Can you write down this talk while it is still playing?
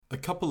A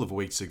couple of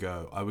weeks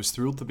ago, I was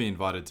thrilled to be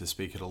invited to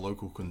speak at a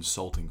local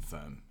consulting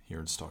firm here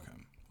in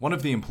Stockholm. One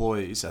of the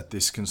employees at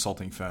this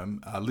consulting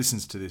firm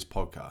listens to this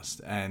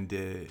podcast, and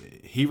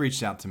he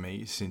reached out to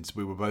me since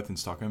we were both in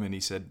Stockholm, and he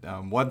said,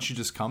 why don't you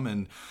just come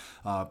and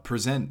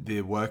present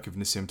the work of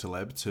Nassim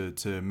Taleb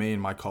to me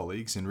and my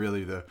colleagues in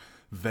really the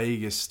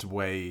vaguest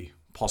way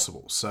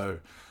possible. So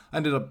I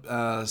ended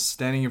up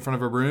standing in front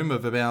of a room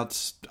of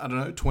about,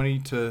 20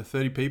 to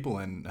 30 people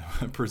and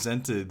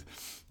presented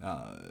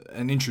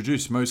and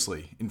introduced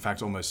mostly, in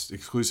fact, almost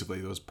exclusively.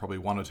 There was probably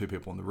one or two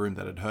people in the room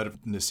that had heard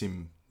of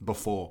Nassim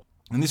before.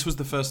 And this was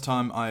the first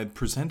time I had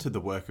presented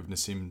the work of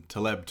Nassim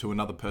Taleb to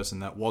another person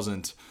that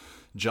wasn't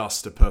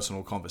just a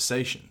personal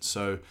conversation.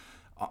 So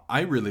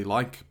I really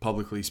like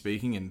publicly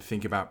speaking and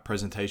think about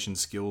presentation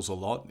skills a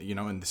lot,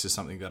 and this is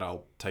something that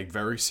I'll take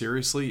very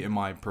seriously in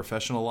my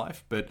professional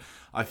life. But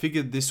I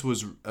figured this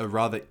was a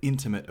rather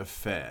intimate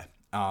affair,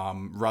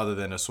 rather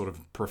than a sort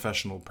of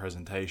professional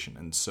presentation.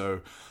 And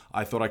so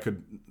I thought I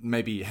could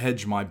maybe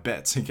hedge my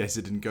bets in case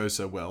it didn't go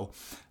so well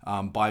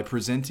by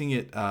presenting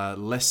it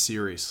less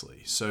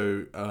seriously.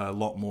 So a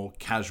lot more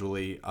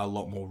casually, a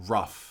lot more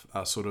rough,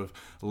 sort of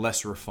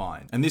less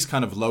refined. And this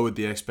kind of lowered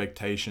the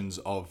expectations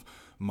of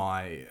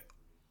my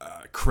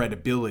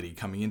credibility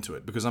coming into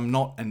it, because I'm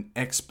not an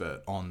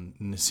expert on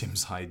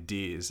Nassim's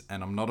ideas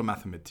and I'm not a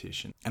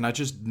mathematician, and I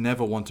just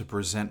never want to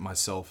present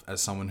myself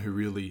as someone who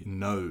really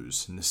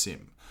knows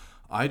Nassim.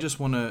 I just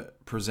want to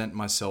present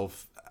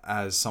myself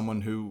as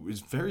someone who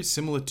is very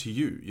similar to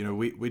you.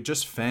 We're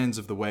just fans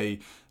of the way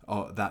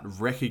that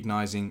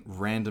recognizing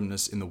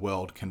randomness in the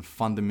world can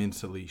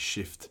fundamentally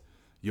shift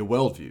your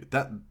worldview.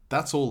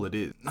 That's all it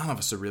is. None of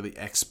us are really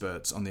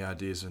experts on the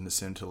ideas of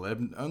Nassim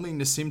Taleb. Only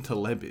Nassim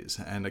Taleb is,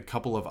 and a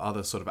couple of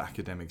other sort of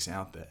academics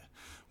out there.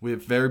 We're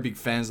very big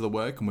fans of the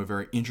work, and we're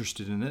very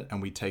interested in it,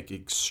 and we take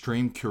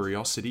extreme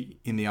curiosity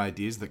in the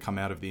ideas that come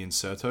out of the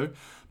inserto.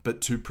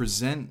 But to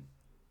present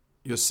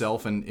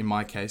yourself, and in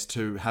my case,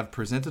 to have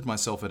presented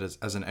myself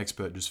as an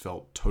expert just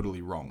felt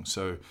totally wrong.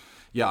 So,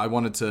 yeah, I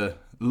wanted to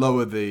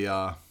lower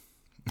the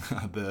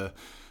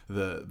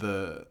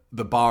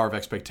the bar of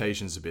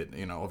expectations a bit.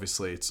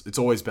 Obviously it's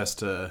always best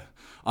to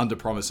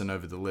underpromise and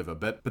overdeliver,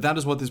 but that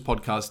is what this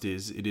podcast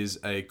is. It is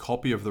a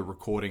copy of the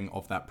recording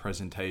of that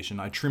presentation.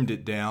 I trimmed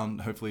it down,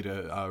 hopefully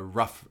to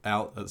rough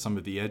out some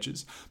of the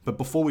edges. But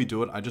before we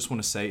do it, I just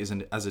want to say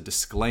as a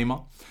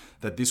disclaimer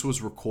that this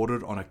was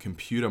recorded on a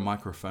computer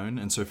microphone,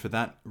 and so for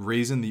that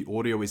reason the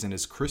audio isn't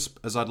as crisp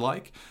as I'd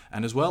like.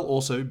 And as well,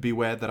 also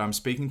beware that I'm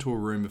speaking to a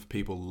room of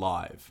people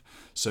live,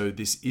 so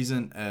this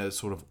isn't a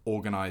sort of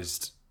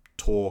organized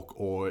talk,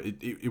 or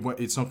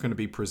it's not going to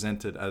be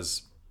presented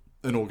as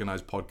an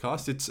organized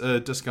podcast. It's a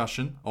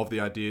discussion of the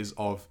ideas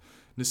of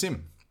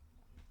Nassim.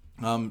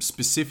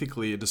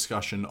 Specifically a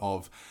discussion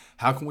of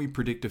how can we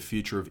predict a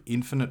future of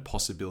infinite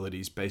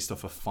possibilities based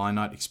off a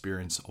finite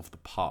experience of the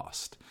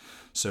past.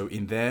 So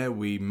in there,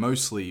 we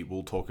mostly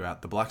will talk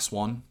about the black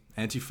swan,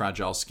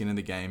 anti-fragile, skin in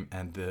the game,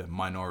 and the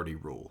minority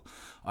rule.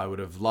 I would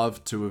have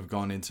loved to have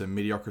gone into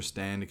mediocre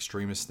stand,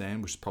 extremist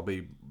stand, which is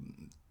probably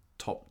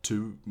top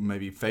two,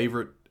 maybe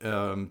favorite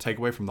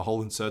takeaway from the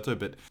whole inserto,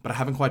 but I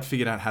haven't quite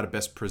figured out how to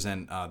best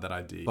present that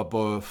idea. But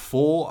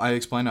before I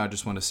explain it, I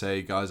just want to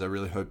say, guys, I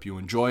really hope you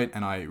enjoy it,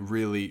 and I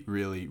really,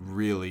 really,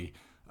 really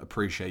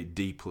appreciate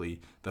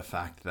deeply the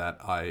fact that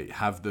I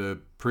have the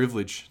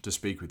privilege to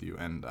speak with you,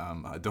 and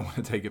I don't want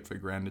to take it for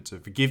granted. So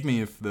forgive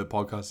me if the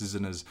podcast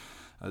isn't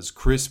as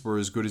crisp or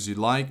as good as you'd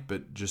like,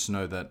 but just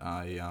know that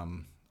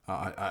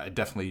I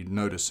definitely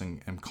notice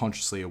and am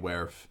consciously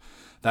aware of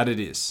that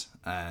it is,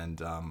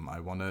 and I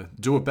want to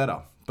do it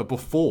better. But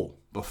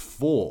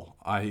before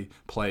I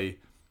play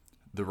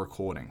the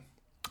recording,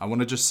 I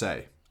want to just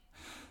say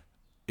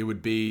it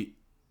would be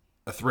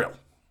a thrill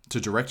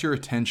to direct your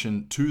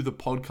attention to the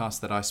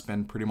podcast that I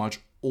spend pretty much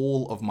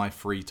all of my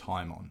free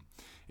time on.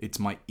 It's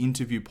my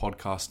interview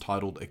podcast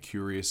titled A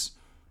Curious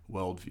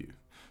Worldview.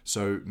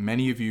 So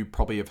many of you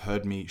probably have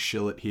heard me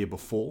shill it here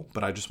before,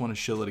 but I just want to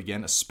shill it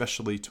again,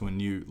 especially to a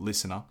new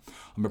listener.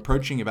 I'm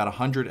approaching about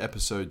 100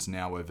 episodes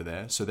now over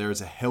there, so there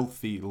is a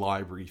healthy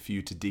library for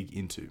you to dig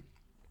into.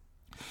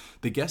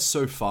 The guests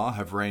so far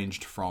have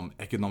ranged from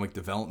economic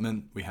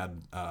development. We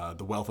had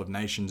The Wealth of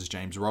Nations,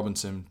 James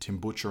Robinson, Tim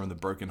Butcher and the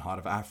Broken Heart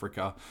of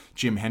Africa,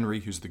 Jim Henry,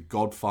 who's the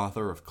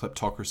godfather of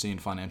kleptocracy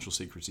and financial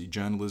secrecy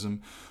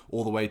journalism,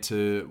 all the way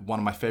to one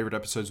of my favorite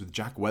episodes with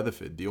Jack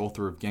Weatherford, the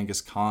author of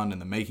Genghis Khan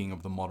and the Making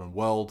of the Modern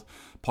World,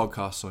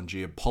 podcasts on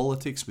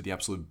geopolitics with the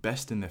absolute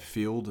best in their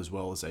field, as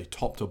well as a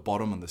top to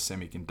bottom on the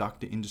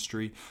semiconductor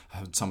industry. I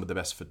had some of the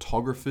best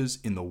photographers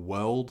in the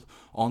world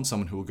on,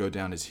 someone who will go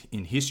down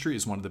in history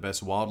as one of the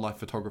best wildlife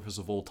photographers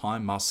of all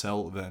time,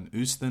 Marcel van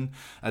Oosten.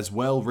 As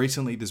well,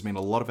 recently there's been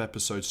a lot of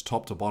episodes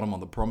top to bottom on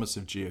the promise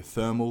of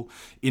geothermal.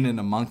 In and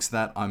amongst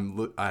that,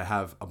 I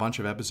have a bunch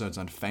of episodes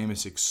on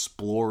famous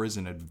explorers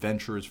and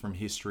adventurers from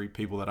history,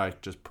 people that I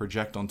just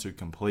project onto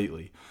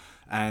completely.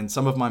 And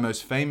some of my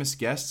most famous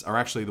guests are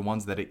actually the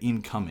ones that are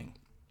incoming.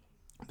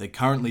 They're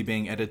currently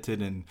being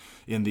edited and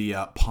in the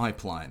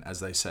pipeline, as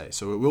they say.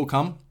 So it will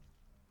come.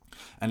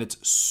 And it's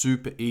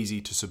super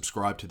easy to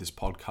subscribe to this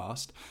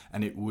podcast,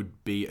 and it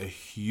would be a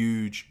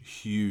huge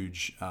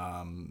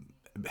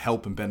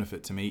help and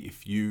benefit to me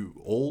if you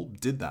all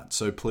did that.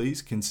 So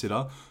please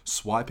consider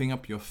swiping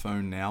up your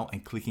phone now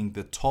and clicking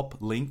the top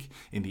link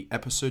in the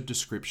episode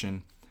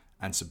description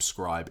and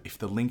subscribe. If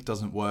the link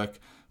doesn't work,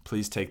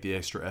 please take the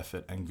extra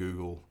effort and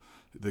Google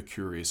The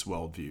Curious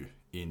Worldview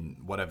in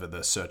whatever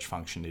the search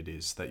function it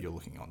is that you're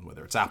looking on,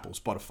 whether it's Apple,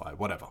 Spotify,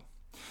 whatever.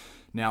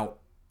 Now,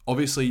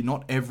 obviously,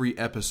 not every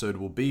episode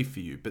will be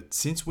for you, but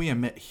since we are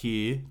met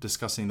here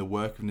discussing the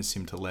work of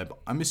Nassim Taleb,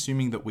 I'm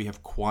assuming that we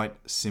have quite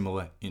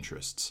similar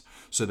interests.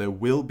 So there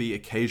will be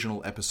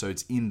occasional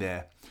episodes in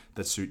there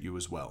that suit you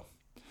as well.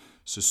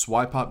 So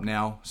swipe up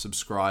now,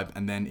 subscribe,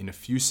 and then in a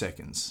few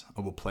seconds,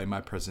 I will play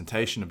my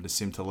presentation of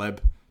Nassim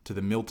Taleb to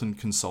the Miltton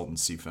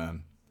Consultancy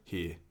firm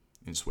here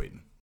in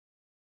Sweden.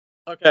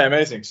 Okay,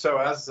 amazing. So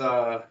as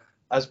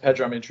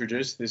Pedram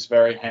introduced, this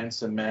very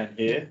handsome man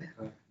here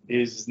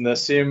is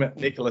Nassim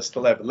Nicholas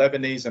Taleb,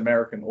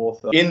 Lebanese-American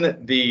author.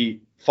 In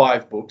the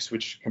 5 books,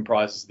 which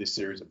comprises this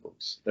series of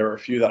books, there are a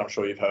few that I'm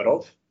sure you've heard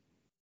of.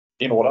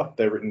 In order,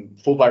 they're written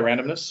Fooled by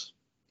Randomness,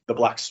 The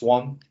Black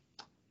Swan,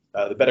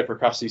 The Better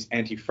Procrastinator's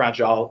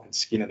Anti-Fragile, and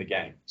Skin in the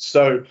Game.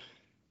 So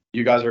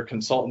you guys are a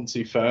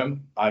consultancy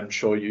firm. I'm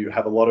sure you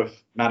have a lot of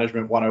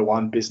Management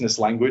 101 business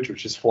language,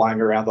 which is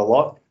flying around a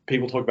lot.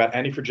 People talk about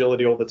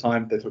anti-fragility all the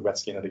time. They talk about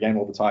skin in the game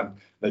all the time.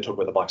 They talk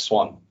about the black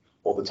swan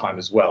all the time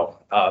as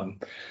well.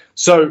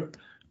 So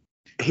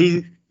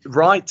he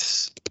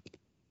writes,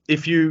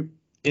 if you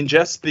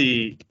ingest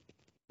the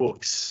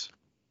books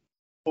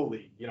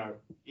fully,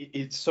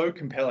 it's so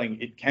compelling.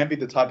 It can be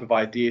the type of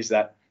ideas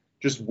that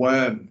just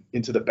worm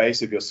into the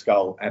base of your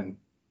skull and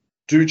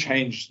do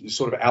change the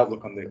sort of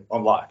outlook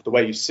on life, the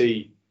way you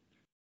see,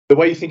 the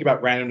way you think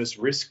about randomness,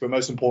 risk, but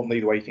most importantly,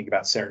 the way you think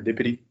about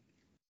serendipity,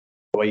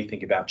 the way you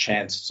think about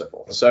chance, and so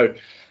forth. So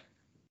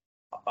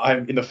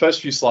I'm in the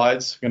first few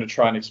slides going to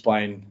try and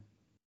explain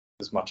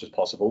as much as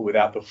possible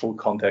without the full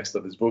context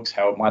of his books,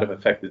 how it might have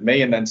affected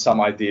me, and then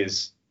some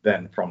ideas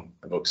then from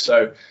the books.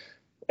 So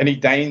any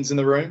Danes in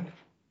the room?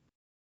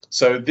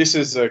 So this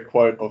is a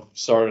quote of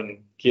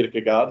Søren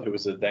Kierkegaard, who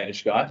was a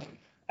Danish guy.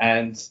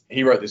 And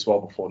he wrote this well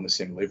before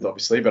Nassim lived,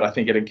 obviously, but I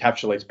think it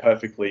encapsulates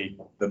perfectly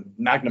the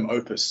magnum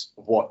opus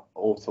of what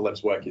all of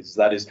Taleb's work is.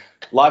 That is,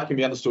 life can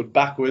be understood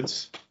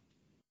backwards,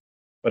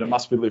 but it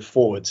must be lived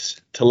forwards.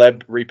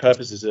 Taleb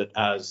repurposes it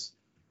as,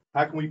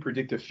 how can we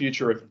predict a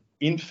future of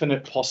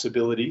infinite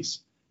possibilities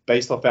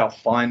based off our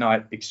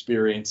finite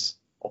experience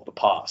of the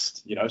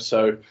past?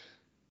 So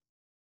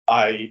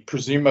I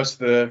presume most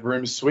of the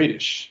room is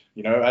Swedish.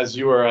 As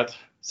you were at,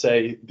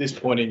 say, this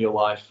point in your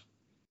life,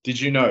 did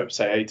you know,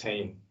 say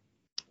 18,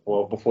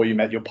 or before you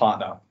met your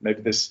partner,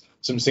 maybe there's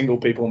some single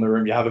people in the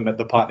room, you haven't met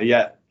the partner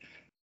yet,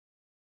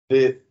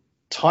 the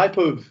type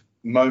of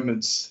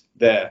moments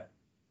there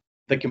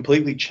that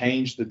completely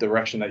changed the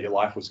direction that your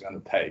life was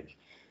going to take,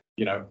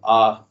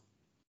 are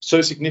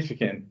so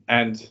significant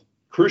and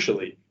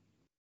crucially,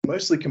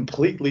 mostly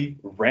completely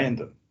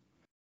random.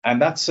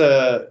 And that's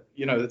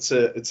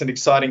it's an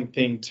exciting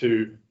thing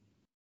to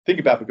think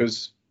about,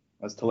 because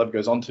as Taleb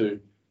goes on to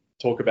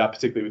talk about,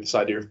 particularly with this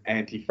idea of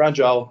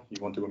anti-fragile,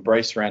 you want to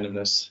embrace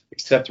randomness,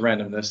 accept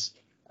randomness,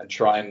 and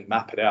try and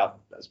map it out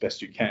as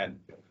best you can.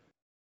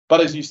 But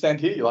as you stand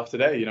here, your life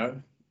today,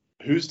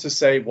 who's to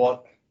say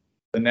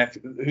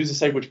who's to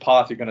say which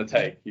path you're going to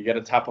take? You get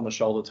a tap on the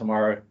shoulder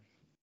tomorrow.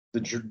 The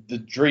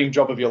dream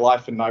job of your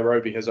life in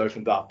Nairobi has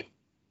opened up.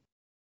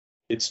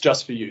 It's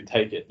just for you.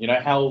 Take it.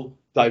 How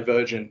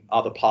divergent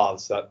are the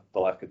paths that the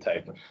life could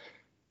take?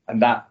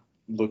 And that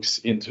looks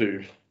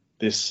into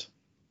this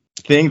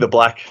thing, the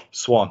black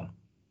swan.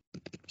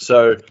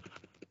 So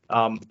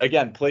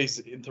again, please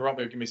interrupt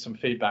me or give me some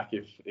feedback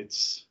if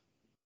it's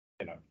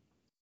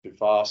too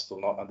fast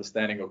or not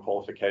understanding your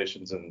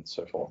qualifications and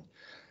so forth.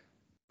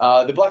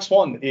 The Black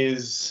Swan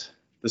is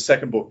the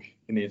second book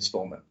in the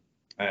installment,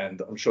 and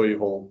I'm sure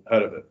you've all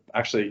heard of it.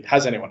 Actually,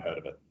 has anyone heard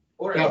of it?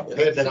 Or I've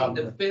heard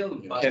the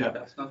film, but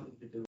that's nothing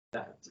to do with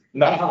that.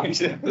 No.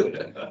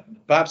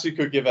 Perhaps you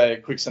could give a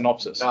quick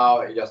synopsis.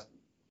 No,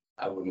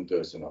 I wouldn't do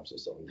a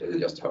synopsis of it. I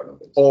just heard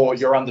of it. Or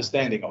your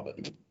understanding of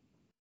it.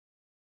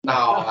 No,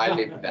 I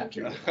live that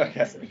too.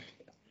 Okay.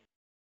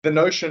 The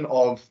notion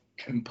of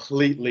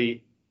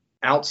completely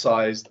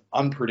outsized,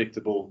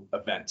 unpredictable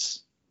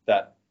events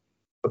that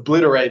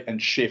obliterate and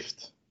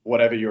shift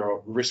whatever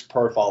your risk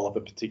profile of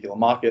a particular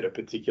market, a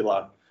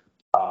particular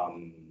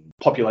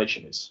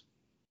population is.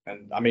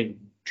 And I mean,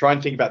 try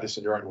and think about this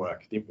in your own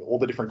work. All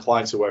the different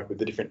clients you work with,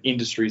 the different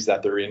industries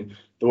that they're in,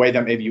 the way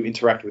that maybe you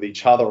interact with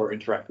each other or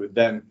interact with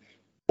them.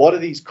 What are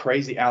these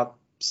crazy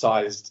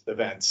outsized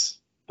events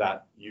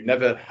that you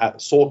never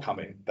saw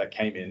coming that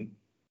came in,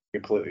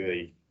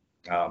 completely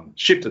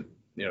shifted,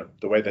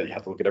 the way that you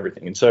have to look at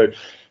everything? And so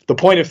the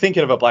point of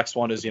thinking of a black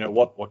swan is,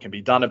 what can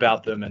be done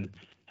about them, and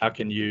how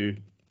can you,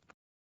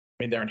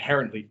 they're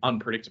inherently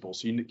unpredictable,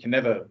 so you can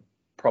never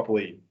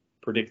properly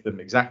predict them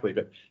exactly,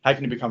 but how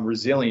can you become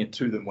resilient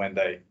to them when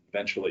they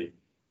eventually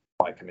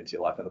might come into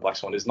your life? And the black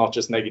swan is not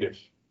just negative.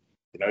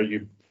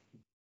 You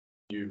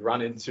You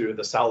run into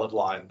the salad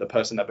line, the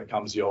person that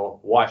becomes your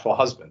wife or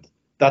husband.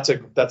 That's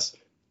an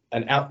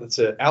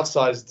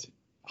outsized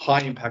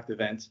high impact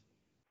event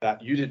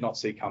that you did not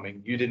see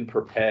coming. You didn't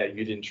prepare.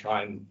 You didn't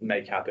try and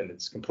make happen.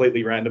 It's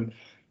completely random,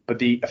 but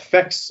the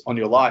effects on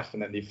your life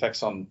and then the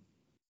effects on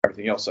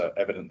everything else are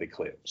evidently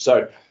clear.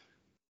 So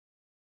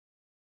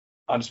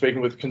I'm speaking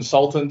with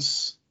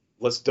consultants.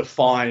 Let's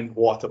define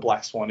what a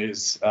black swan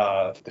is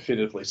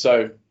definitively.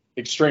 So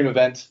extreme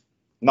event,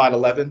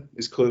 9/11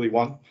 is clearly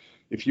one.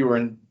 If you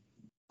were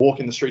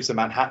walking the streets of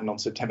Manhattan on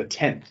September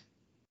 10th,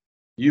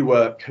 you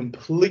were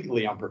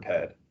completely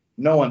unprepared.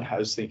 No one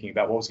was thinking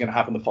about what was going to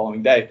happen the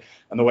following day,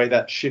 and the way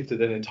that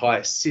shifted an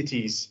entire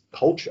city's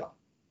culture,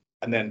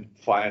 and then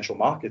financial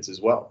markets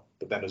as well,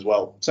 but then as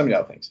well, so many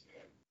other things.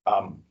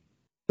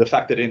 The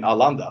fact that in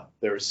Arlanda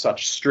there is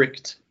such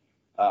strict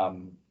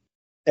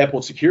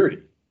airport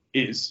security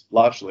is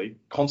largely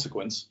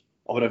consequence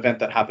of an event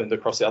that happened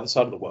across the other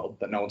side of the world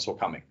that no one saw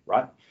coming,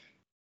 right?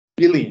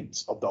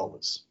 Billions of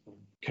dollars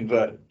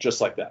converted just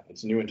like that.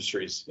 It's new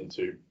industries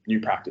into new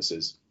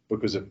practices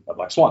because of a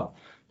black swan.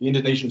 The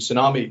Indonesian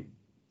tsunami,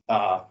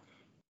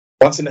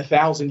 once in a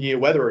 1,000-year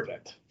weather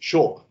event.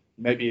 Sure,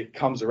 maybe it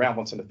comes around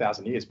once in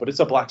 1,000 years, but it's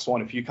a black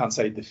swan if you can't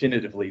say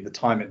definitively the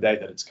time and day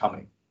that it's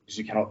coming, because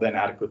you cannot then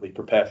adequately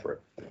prepare for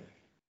it.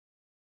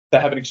 They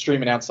have an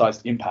extreme and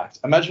outsized impact.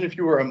 Imagine if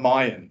you were a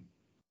Mayan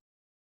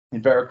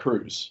in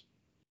Veracruz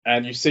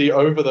and you see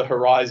over the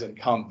horizon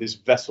come this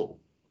vessel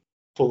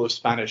full of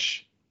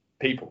Spanish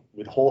people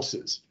with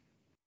horses.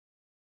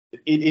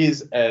 It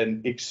is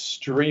an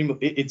extreme,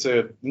 it's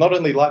a not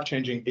only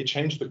life-changing, it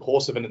changed the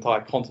course of an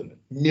entire continent,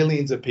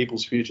 millions of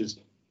people's futures.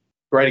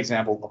 Great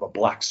example of a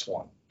black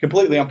swan,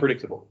 completely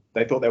unpredictable.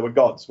 They thought they were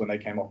gods when they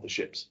came off the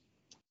ships.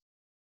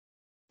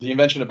 The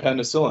invention of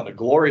penicillin, a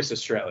glorious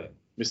Australian,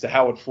 Mr.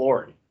 Howard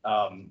Florey,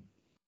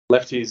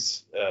 left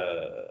his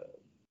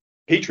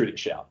petri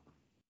dish out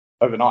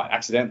overnight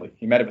accidentally.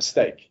 He made a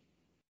mistake.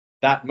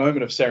 That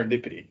moment of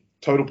serendipity,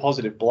 total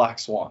positive black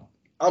swan,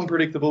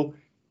 unpredictable.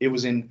 It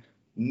was in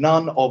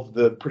none of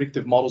the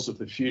predictive models of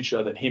the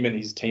future that him and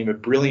his team of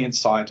brilliant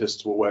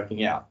scientists were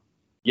working out.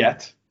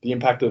 Yet the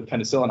impact of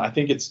penicillin, I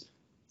think it's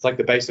like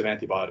the base of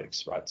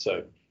antibiotics, right?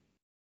 So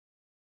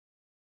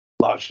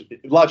large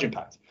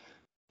impact.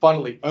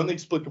 Finally, only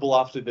explicable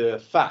after the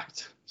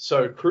fact.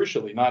 So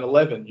crucially,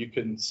 9/11, you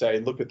can say,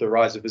 look at the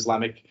rise of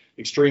Islamic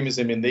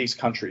extremism in these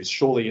countries.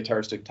 Surely a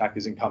terrorist attack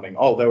isn't coming.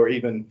 Oh, there were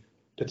even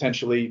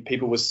potentially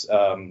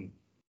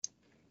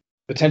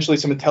potentially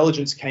some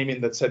intelligence came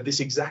in that said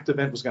this exact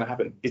event was going to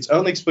happen. It's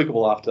only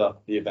explicable after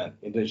the event.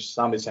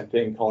 Indonesian, same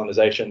thing,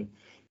 colonization,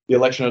 the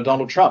election of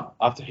Donald Trump.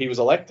 After he was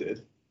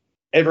elected,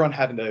 everyone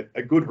had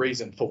a good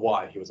reason for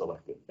why he was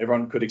elected.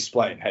 Everyone could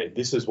explain, hey,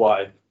 this is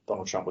why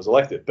Donald Trump was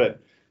elected.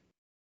 But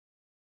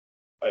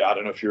I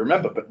don't know if you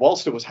remember, but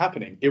whilst it was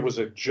happening, it was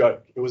a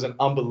joke. It was an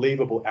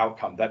unbelievable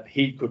outcome that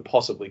he could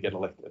possibly get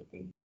elected.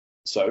 And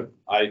so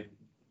I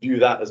view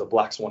that as a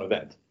black swan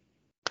event.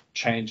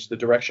 Changed the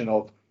direction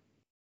of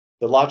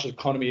the largest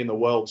economy in the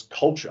world's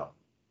culture,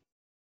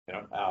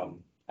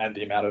 and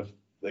the amount of,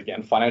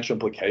 again, financial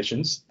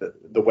implications,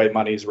 the way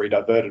money is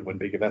rediverted when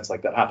big events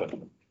like that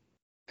happen.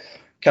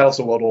 Catalyst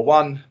of World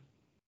War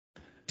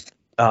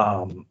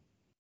I,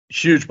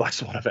 huge black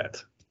swan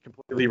event,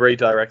 completely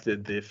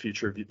redirected the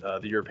future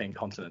of the European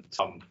continent.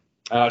 And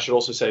I should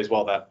also say as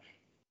well that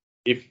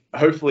if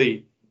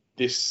hopefully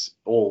this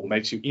all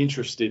makes you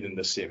interested in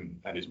Nassim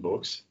and his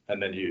books,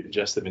 and then you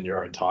ingest them in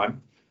your own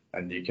time,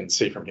 and you can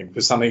see from him,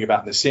 because something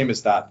about Nassim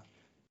is that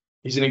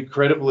he's an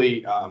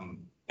incredibly,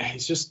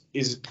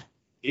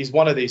 he's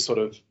one of these sort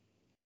of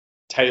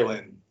tail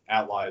end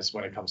outliers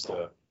when it comes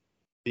to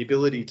the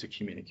ability to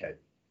communicate.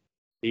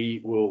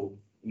 He will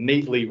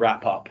neatly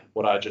wrap up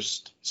what I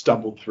just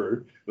stumbled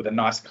through with a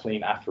nice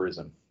clean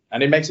aphorism,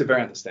 and it makes it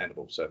very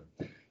understandable. So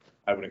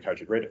I would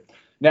encourage you to read it.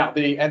 Now,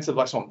 the answer to the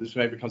black swan, this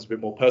maybe becomes a bit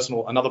more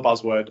personal. Another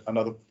buzzword,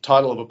 another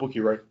title of a book he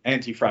wrote,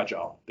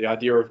 anti-fragile, the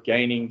idea of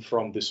gaining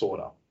from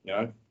disorder,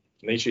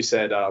 Nietzsche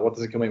said, what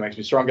doesn't kill me makes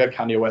me stronger.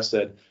 Kanye West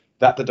said,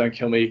 that don't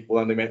kill me will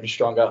only make me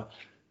stronger.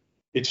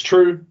 It's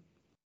true.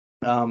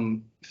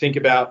 Think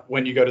about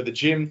when you go to the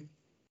gym.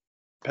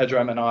 Pedro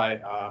and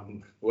I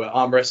were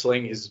arm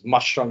wrestling. He's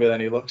much stronger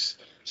than he looks.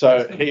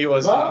 So he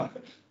was... None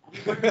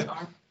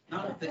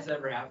of this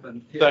ever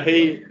happened. So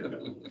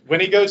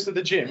when he goes to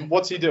the gym,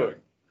 what's he doing?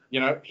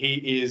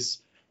 He is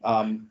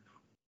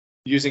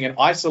using an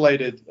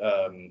isolated...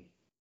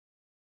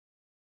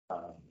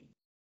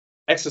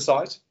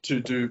 exercise to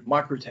do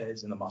micro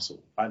tears in the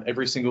muscle, and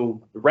every single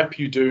rep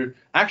you do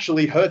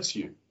actually hurts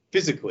you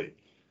physically,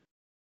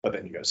 but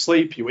then you go to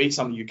sleep, you eat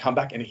something, you come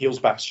back, and it heals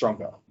back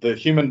stronger. The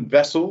human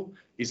vessel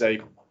is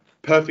a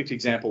perfect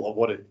example of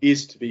what it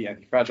is to be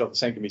anti-fragile. The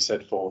same can be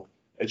said for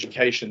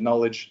education,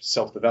 knowledge,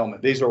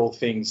 self-development. These are all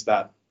things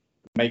that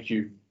make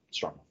you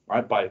stronger,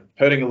 right? By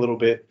hurting a little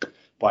bit,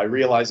 by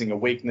realizing a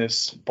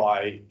weakness,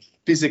 by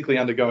physically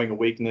undergoing a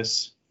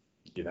weakness,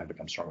 you then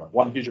become stronger.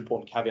 One huge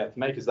important caveat to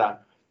make is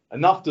that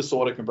enough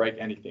disorder can break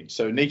anything.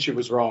 So Nietzsche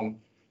was wrong.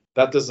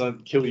 That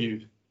doesn't kill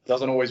you,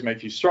 doesn't always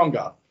make you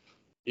stronger.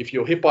 if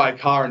you're hit by a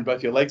car and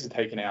both your legs are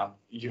taken out,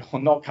 you're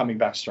not coming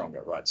back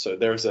stronger, right? So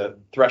there's a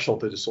threshold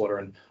to disorder,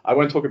 and I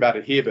won't talk about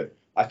it here, but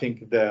I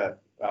think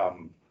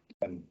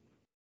and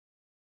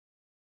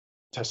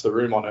test the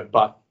room on it,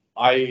 but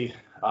I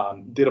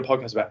did a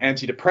podcast about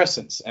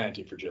antidepressants and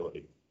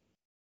anti-fragility,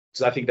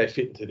 because I think they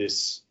fit into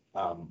this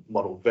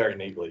model very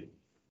neatly.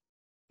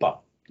 But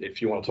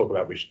if you want to talk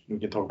about it, we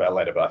can talk about it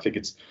later, but I think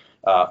it's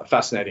a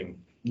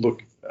fascinating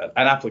look at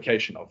an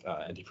application of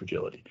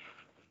anti-fragility.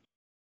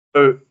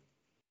 So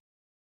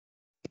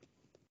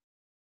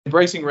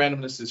embracing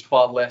randomness is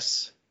far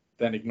less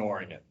than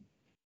ignoring it.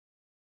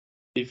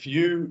 If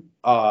you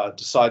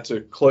decide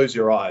to close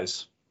your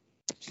eyes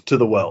to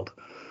the world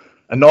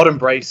and not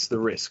embrace the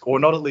risk, or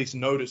not at least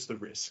notice the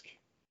risk,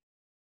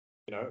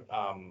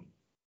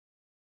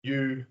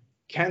 you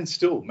can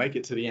still make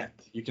it to the end.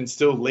 You can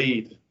still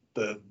lead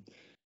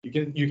you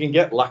can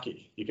get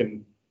lucky. You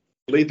can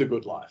lead the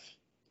good life,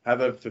 have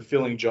a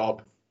fulfilling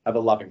job, have a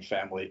loving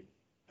family,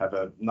 have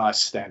a nice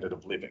standard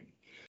of living.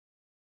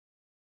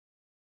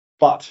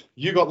 But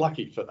you got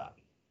lucky for that.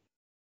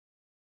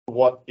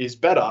 What is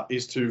better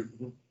is to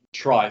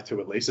try to,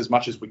 at least as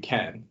much as we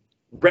can,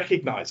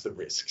 recognize the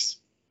risks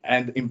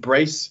and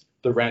embrace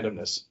the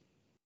randomness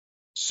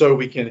so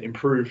we can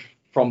improve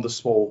from the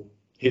small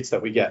hits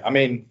that we get. I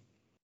mean,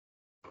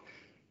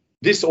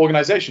 this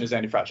organization is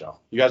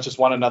anti-fragile. You guys just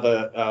won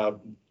another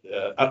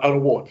an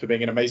award for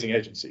being an amazing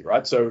agency,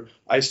 right? So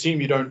I assume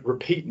you don't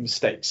repeat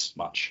mistakes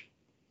much.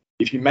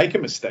 If you make a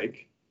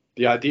mistake,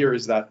 the idea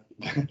is that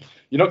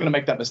you're not going to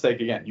make that mistake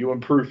again. You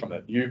improve from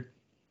it. You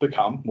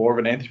become more of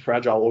an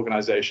anti-fragile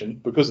organization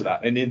because of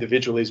that, and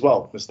individually as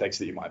well, mistakes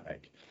that you might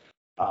make.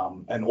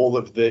 And all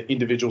of the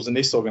individuals in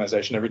this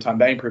organization, every time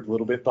they improve a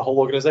little bit, the whole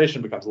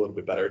organization becomes a little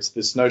bit better. It's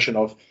this notion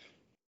of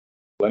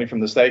learning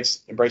from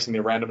mistakes, embracing the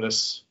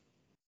randomness.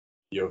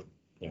 Your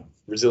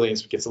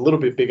resilience gets a little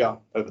bit bigger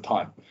over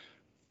time.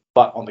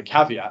 But on the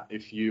caveat,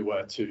 if you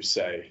were to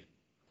say,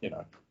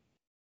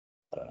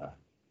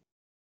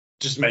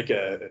 just make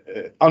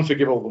a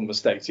unforgivable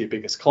mistake to your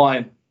biggest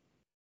client,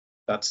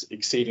 that's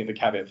exceeding the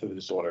caveat for the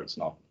disorder. It's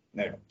not.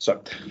 Anyway,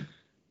 so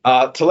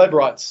Taleb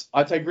writes,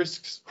 I take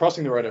risks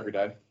crossing the road every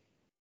day.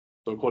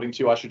 So according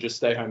to you, I should just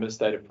stay home in a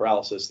state of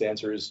paralysis. The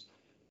answer is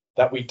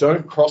that we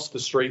don't cross the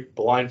street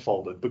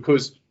blindfolded,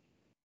 because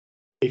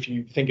if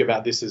you think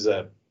about this as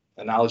an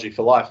analogy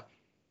for life,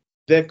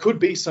 there could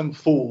be some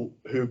fool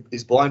who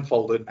is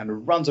blindfolded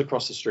and runs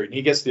across the street, and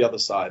he gets to the other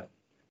side,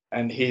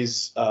 and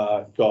he's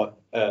got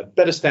a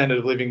better standard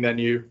of living than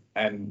you,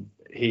 and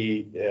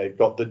he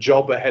got the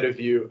job ahead of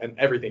you and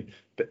everything.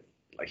 But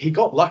he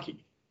got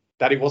lucky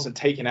that he wasn't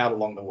taken out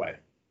along the way.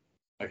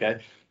 Okay.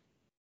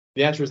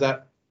 The answer is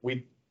that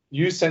we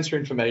use sensory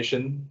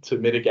information to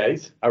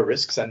mitigate our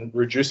risks and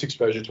reduce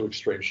exposure to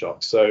extreme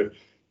shocks. So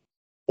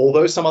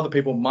although some other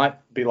people might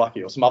be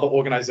lucky, or some other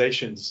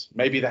organizations,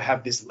 maybe they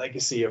have this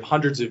legacy of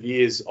hundreds of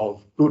years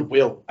of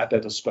goodwill at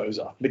their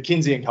disposal.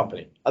 McKinsey and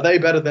Company, are they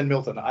better than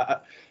Miltton?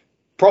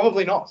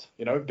 Probably not.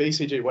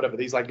 BCG, whatever,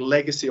 these like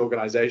legacy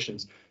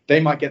organizations, they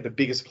might get the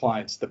biggest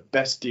clients, the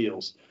best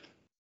deals,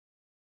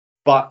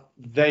 but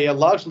they are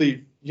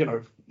largely,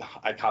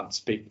 I can't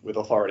speak with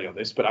authority on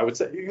this, but I would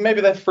say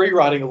maybe they're free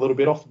riding a little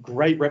bit off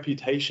great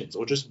reputations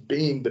or just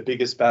being the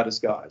biggest,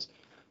 baddest guys.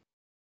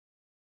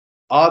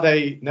 Are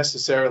they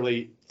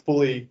necessarily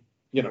fully,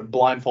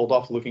 blindfold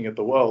off looking at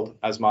the world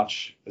as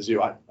much as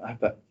you? I hope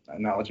that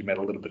analogy made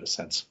a little bit of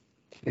sense.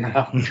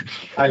 No,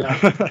 I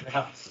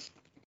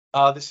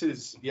know. This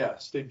is,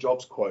 Steve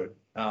Jobs' quote,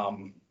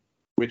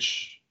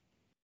 which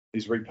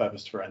is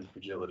repurposed for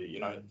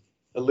anti-fragility.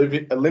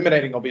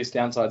 Eliminating obvious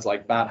downsides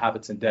like bad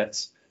habits and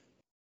debts,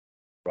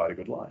 write a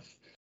good life.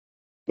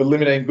 But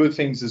eliminating good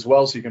things as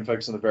well, so you can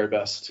focus on the very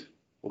best,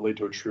 will lead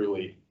to a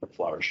truly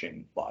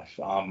flourishing life.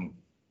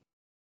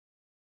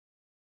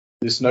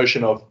 This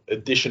notion of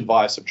addition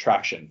via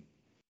subtraction,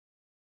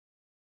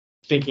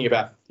 thinking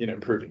about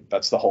improving.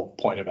 That's the whole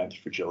point of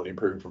anti-fragility,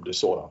 improving from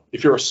disorder.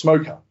 If you're a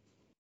smoker,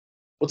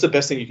 what's the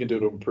best thing you can do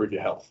to improve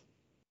your health?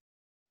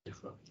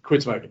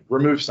 Quit smoking.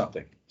 Remove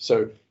something.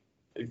 So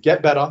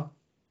get better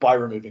by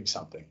removing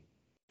something.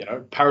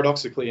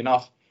 Paradoxically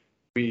enough,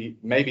 we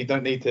maybe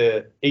don't need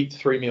to eat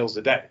 3 meals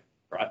a day,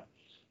 right?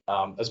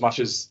 As much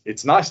as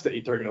it's nice to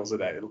eat 3 meals a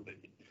day.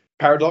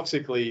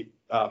 Paradoxically,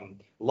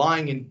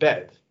 lying in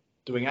bed,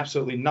 doing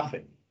absolutely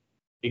nothing,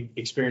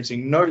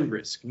 experiencing no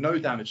risk, no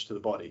damage to the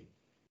body,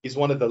 is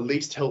one of the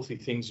least healthy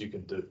things you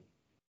can do.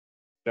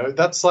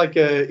 That's like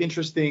an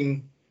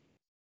interesting,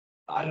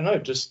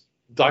 just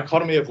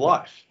dichotomy of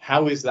life.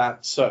 How is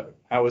that so?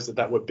 How is it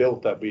that we're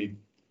built that we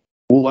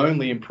will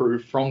only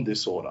improve from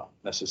disorder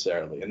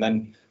necessarily? And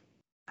then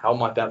how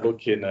might that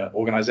look in an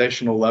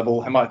organizational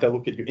level? How might that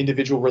look at your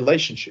individual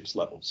relationships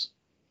levels?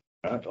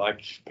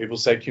 Like people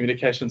say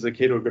communication is the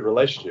key to a good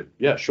relationship.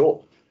 Yeah,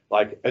 sure.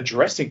 Like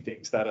addressing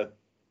things that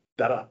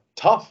are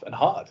tough and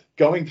hard,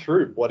 going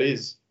through what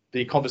is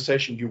the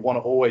conversation you want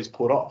to always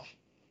put off.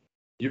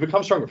 You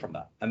become stronger from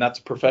that. And that's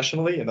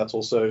professionally, and that's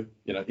also,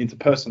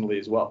 interpersonally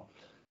as well.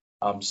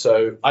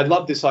 So I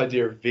love this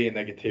idea of via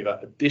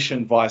negativa,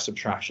 addition via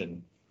subtraction.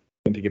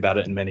 You can think about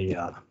it in many.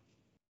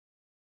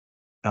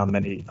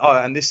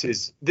 And this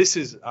is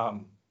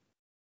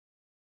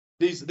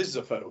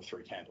a photo of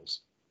three candles.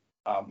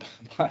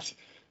 But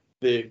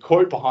the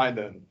quote behind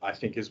them, I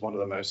think, is one of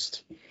the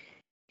most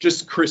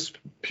just crisp,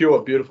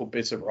 pure, beautiful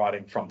bits of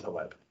writing from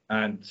Taleb.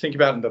 And think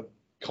about it in the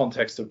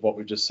context of what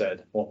we've just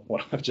said, or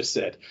what I've just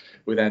said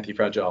with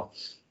anti-fragile.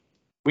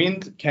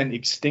 Wind can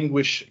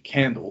extinguish a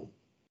candle,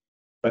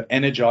 but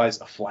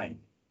energize a flame.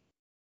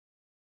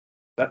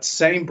 That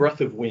same breath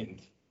of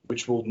wind,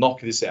 which will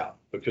knock this out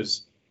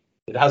because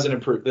it hasn't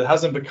improved, it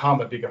hasn't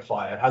become a bigger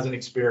fire, it hasn't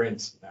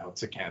experienced, now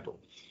it's a candle.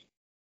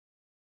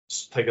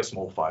 Just take a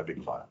small fire,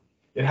 big fire.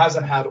 It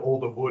hasn't had all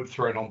the wood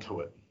thrown onto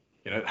it.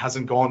 You know, it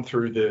hasn't gone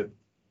through the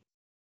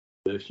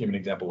human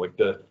example, like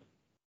it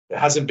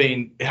hasn't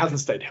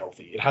stayed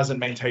healthy. It hasn't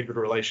maintained good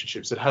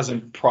relationships. It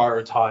hasn't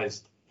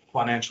prioritized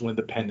financial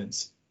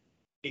independence.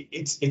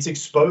 It's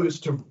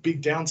exposed to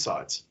big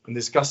downsides. And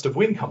this gust of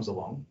wind comes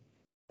along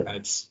and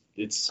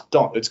it's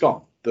done. It's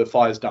gone. The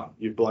fire's done.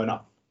 You've blown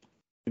up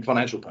in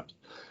financial terms.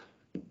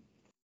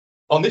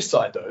 On this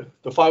side, though,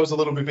 the fire was a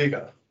little bit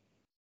bigger.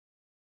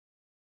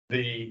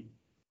 The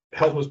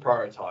health was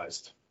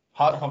prioritized.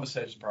 Hard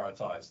conversations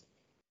prioritized.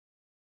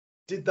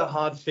 Did the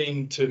hard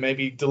thing to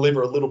maybe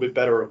deliver a little bit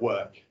better at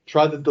work.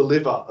 Try to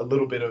deliver a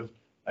little bit of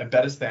a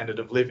better standard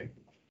of living.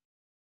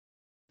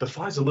 The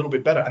fire's a little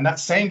bit better. And that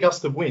same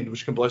gust of wind,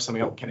 which can blow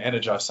something up, can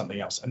energize something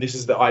else. And this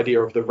is the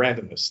idea of the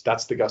randomness.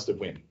 That's the gust of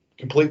wind.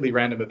 Completely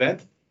random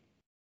event.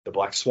 The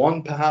black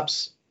swan,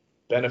 perhaps,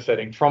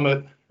 benefiting from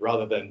it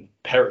rather than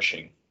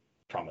perishing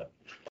from it.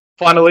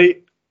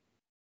 Finally,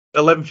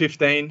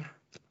 11:15.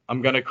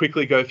 I'm going to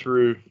quickly go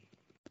through.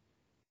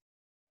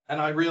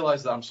 And I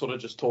realize that I'm sort of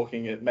just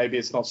talking it. Maybe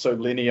it's not so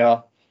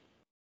linear.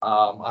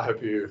 I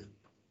hope you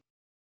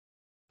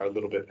are a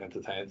little bit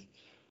entertained.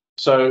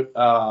 So,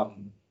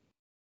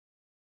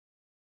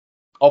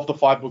 of the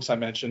 5 books I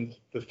mentioned,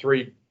 the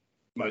 3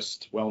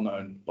 most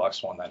well-known, Black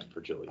Swan and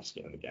Fragility,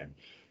 Skin in the Game.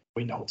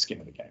 We know what skin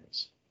in the game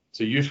is. It's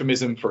a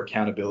euphemism for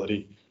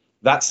accountability.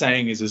 That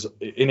saying is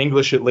in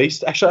English at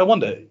least. Actually, I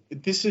wonder,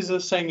 this is a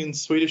saying in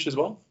Swedish as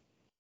well?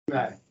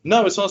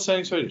 No, it's not a saying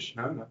in Swedish.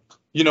 No.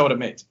 You know what it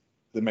means.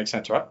 That makes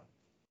sense, right?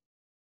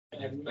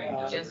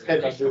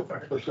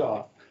 For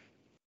sure.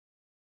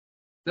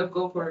 No,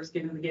 go for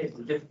skin in the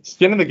game.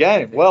 Skin in the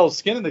game. Well,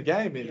 skin in the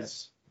game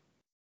is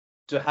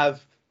to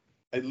have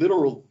a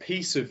literal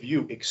piece of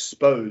you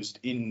exposed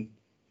in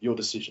your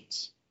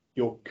decisions.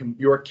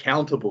 You're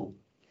accountable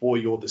for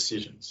your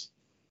decisions.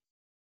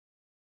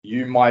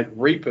 You might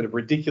reap a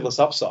ridiculous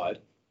upside,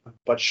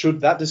 but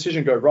should that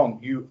decision go wrong,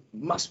 you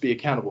must be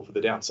accountable for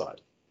the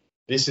downside.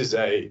 This is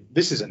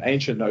an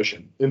ancient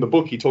notion. In the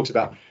book, he talks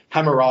about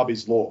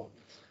Hammurabi's law.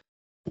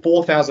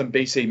 4000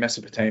 BC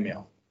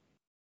Mesopotamia.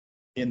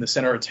 In the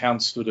center of town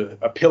stood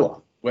a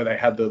pillar where they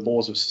had the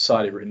laws of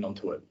society written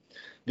onto it.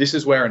 This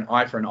is where an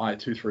eye for an eye, a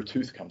tooth for a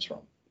tooth comes from.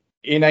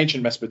 In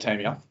ancient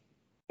Mesopotamia,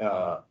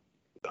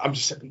 I'm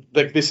just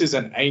like, this is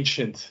an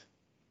ancient.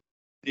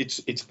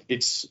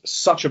 It's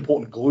such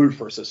important glue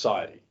for a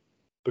society,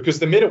 because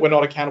the minute we're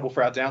not accountable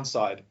for our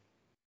downside,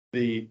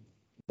 the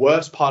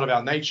worst part of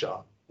our nature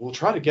will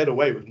try to get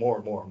away with more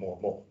and more and more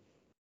and more.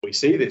 We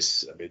see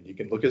this. I mean, you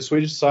can look at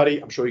Swedish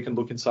society. I'm sure you can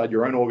look inside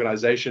your own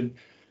organization.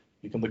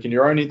 You can look in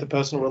your own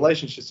interpersonal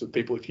relationships with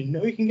people. If you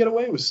know you can get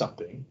away with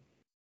something,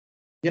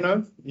 you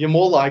know, you're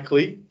more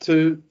likely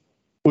to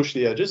push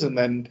the edges. And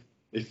then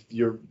if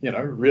you're, you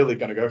know, really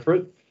going to go for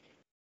it,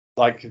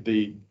 like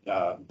the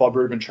Bob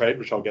Rubin trade,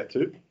 which I'll get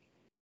to,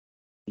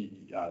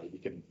 you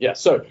can, yeah.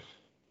 So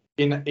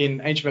in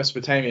ancient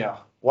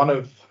Mesopotamia, one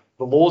of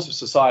the laws of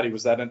society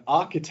was that an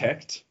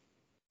architect,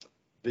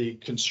 the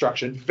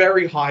construction,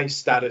 very high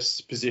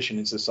status position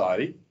in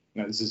society.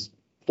 You know, this is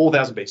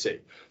 4000 BC.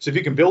 So if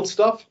you can build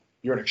stuff,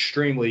 you're an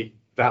extremely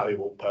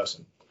valuable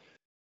person.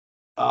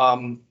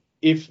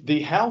 If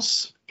the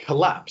house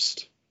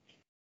collapsed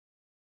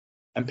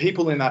and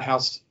people in that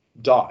house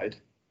died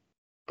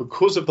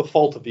because of the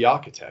fault of the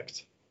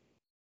architect,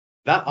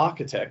 that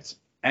architect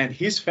and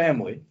his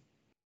family,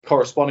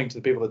 corresponding to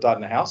the people that died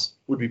in the house,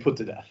 would be put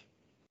to death.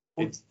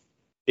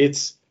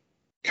 It's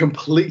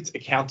complete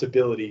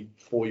accountability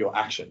for your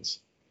actions.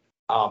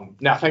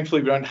 Now,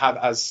 thankfully, we don't have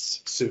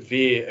as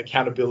severe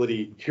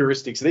accountability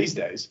heuristics these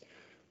days,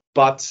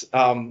 but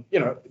you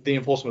know, the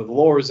enforcement of the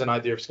law is an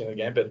idea of skin in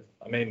the game. But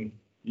I mean,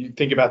 you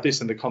think about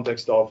this in the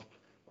context of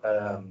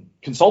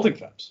consulting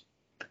firms.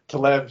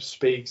 Taleb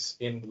speaks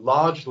in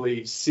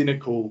largely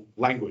cynical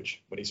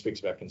language when he speaks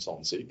about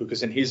consultancy,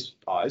 because in his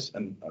eyes,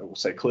 and I will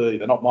say clearly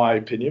they're not my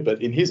opinion,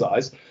 but in his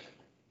eyes,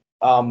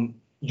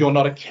 you're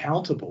not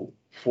accountable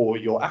for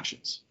your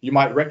actions. You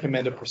might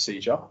recommend a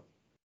procedure,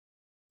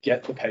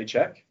 get the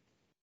paycheck,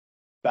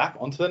 back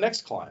onto the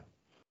next client.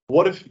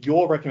 What if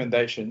your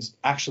recommendations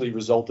actually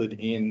resulted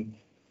in,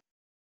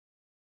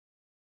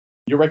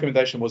 your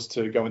recommendation was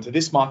to go into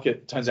this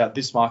market, turns out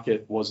this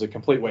market was a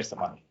complete waste of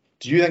money.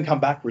 Do you then come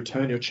back,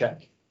 return your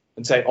check,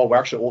 and say, oh, we're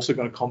actually also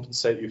going to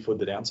compensate you for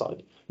the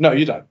downside? No,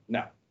 you don't.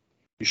 No,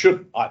 you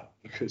shouldn't either,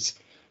 because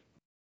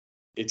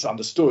it's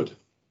understood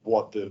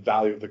what the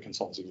value of the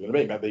consultancy is going to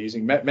be. Maybe they're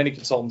using many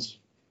consultants,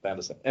 they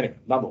understand. Anyway,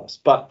 nonetheless,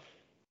 but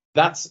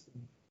that's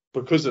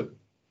because of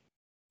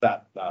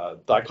that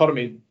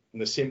dichotomy.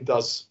 Nassim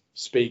does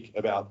speak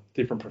about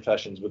different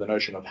professions with a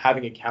notion of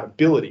having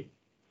accountability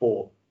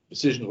for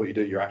decisions, what you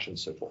do, your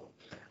actions, so forth.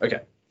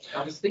 Okay.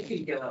 I was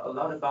thinking a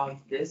lot about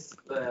this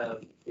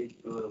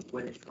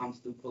when it comes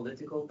to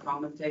political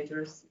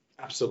commentators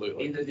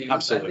Absolutely. in the news.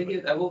 Absolutely. I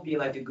think that will be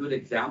like a good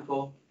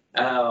example,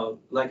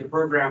 like a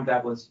program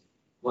that was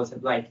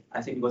like,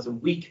 I think it was a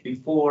week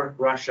before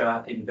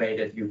Russia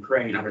invaded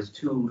Ukraine. There was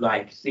two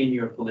like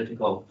senior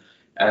political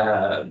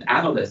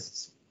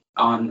analysts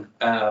on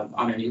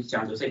a news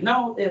channel saying,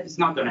 no, it's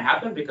not going to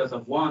happen because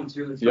of 1,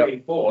 2, 3,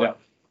 4. Yep.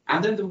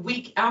 And then the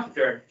week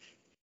after,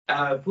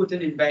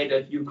 Putin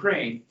invaded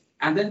Ukraine,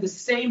 and then the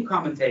same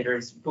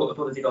commentators,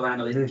 political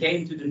analysts,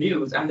 came to the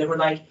news, and they were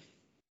like,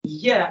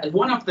 yeah,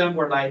 one of them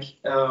were like,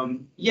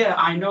 yeah,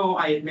 I know,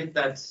 I admit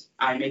that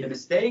I made a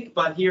mistake,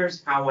 but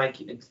here's how I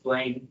can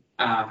explain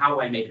how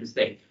I made a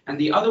mistake. And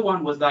the other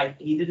one was like,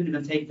 he didn't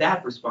even take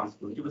that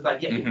responsibility. He was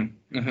like, yeah,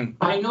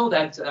 I know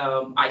that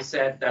I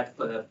said that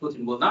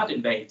Putin will not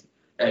invade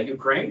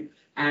Ukraine,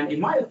 and in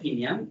my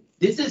opinion,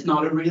 this is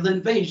not a real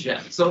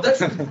invasion. So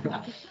that's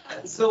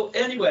so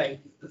anyway,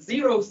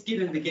 zero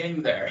skin in the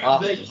game there.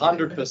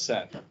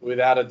 100%,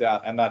 without a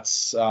doubt, and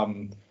that's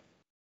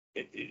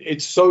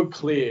it's so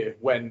clear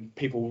when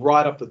people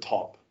right up the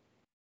top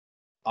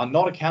are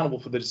not accountable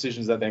for the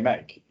decisions that they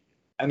make.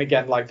 And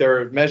again, like,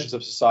 there are measures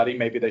of society,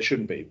 maybe they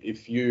shouldn't be.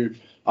 If you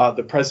are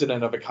the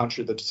president of a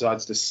country that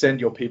decides to send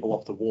your people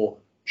off to war,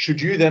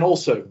 should you then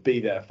also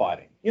be there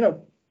fighting?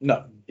 No.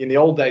 In the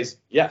old days,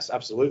 yes,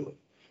 absolutely.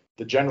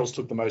 The generals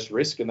took the most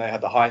risk and they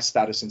had the highest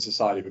status in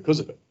society because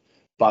of it.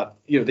 But,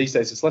 these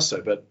days it's less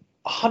so. But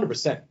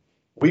 100%,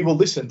 we will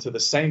listen to the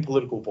same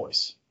political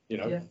voice,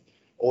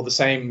 or the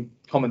same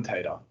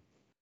commentator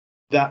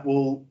that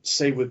will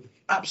say with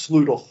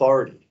absolute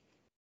authority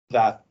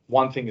that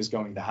one thing is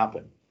going to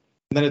happen.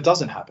 And then it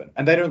doesn't happen.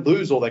 And they don't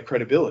lose all their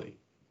credibility.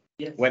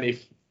 Yes. When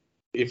if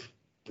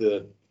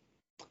it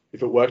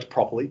worked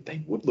properly,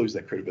 they would lose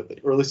their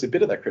credibility, or at least a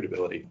bit of their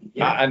credibility.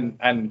 Yeah.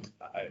 And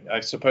I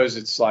suppose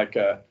it's like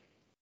a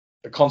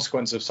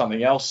consequence of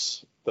something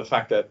else, the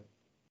fact that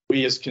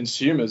we as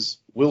consumers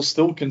will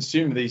still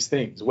consume these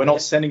things. We're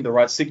not sending the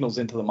right signals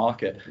into the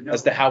market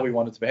as to how we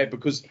want it to behave,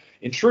 because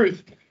in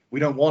truth, we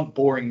don't want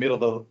boring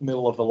middle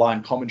of the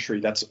line commentary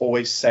that's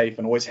always safe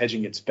and always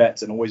hedging its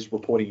bets and always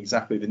reporting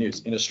exactly the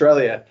news. In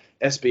Australia,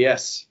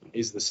 SBS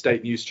is the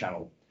state news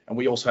channel, and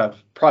we also have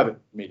private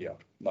media,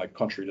 like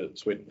contrary to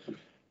Sweden.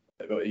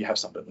 You have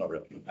some, but not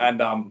really. And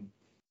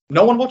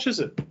no one watches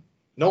it.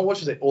 No one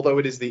watches it, although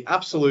it is the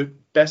absolute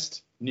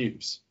best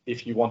news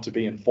if you want to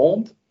be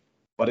informed,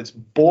 but it's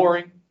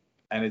boring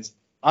and it's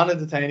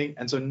unentertaining,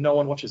 and so no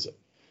one watches it.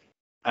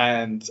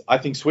 And I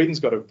think Sweden's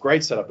got a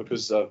great setup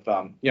because of,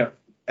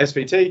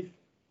 SVT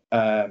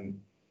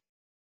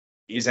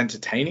is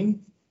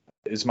entertaining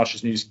as much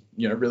as news,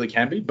 really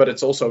can be, but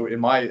it's also, in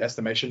my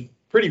estimation,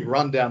 pretty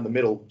run down the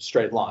middle,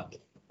 straight line.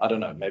 I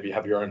don't know, maybe you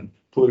have your own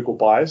political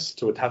bias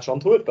to attach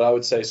onto it, but I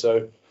would say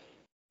so.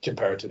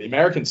 Compare it to the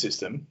American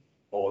system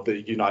or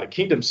the United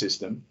Kingdom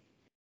system,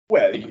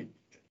 where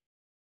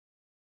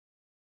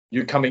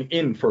you're coming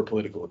in for a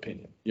political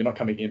opinion. You're not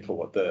coming in for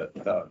what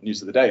the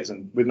news of the day is.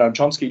 And with Noam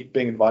Chomsky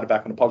being invited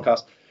back on a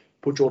podcast,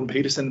 put Jordan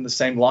Peterson in the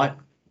same light.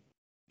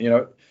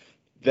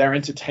 They're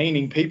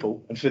entertaining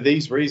people, and for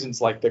these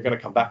reasons, like, they're going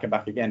to come back and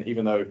back again,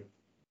 even though.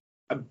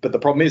 But the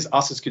problem is,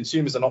 us as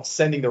consumers are not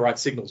sending the right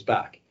signals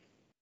back.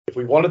 If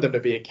we wanted them to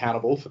be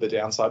accountable for the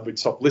downside, we'd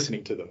stop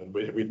listening to them, and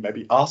we'd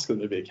maybe ask them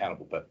to be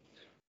accountable. But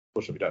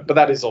unfortunately, we don't. But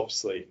that is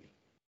obviously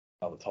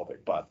another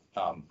topic. But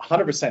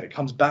 100%, it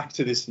comes back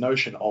to this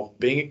notion of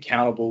being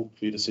accountable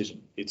for your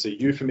decision. It's a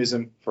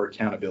euphemism for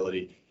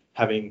accountability,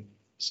 having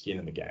skin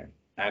in the game.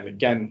 And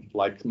again,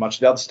 like much of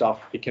the other stuff,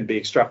 it can be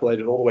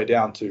extrapolated all the way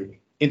down to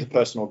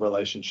interpersonal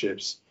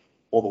relationships,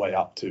 all the way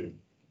up to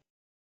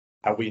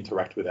how we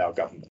interact with our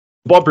government.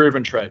 Bob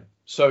Rubin trade.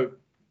 So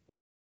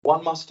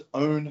one must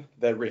own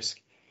their risk.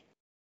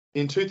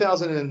 In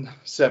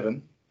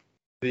 2007,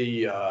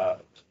 the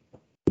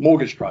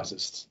mortgage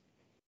crisis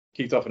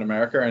kicked off in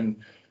America and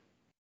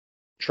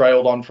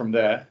trailed on from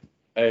there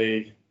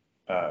a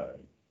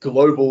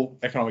global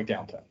economic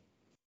downturn.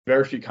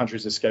 Very few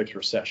countries escaped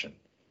recession.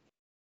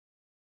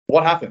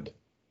 What happened?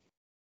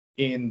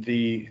 In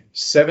the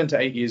 7 to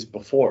 8 years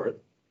before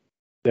it,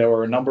 there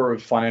were a number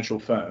of financial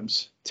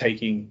firms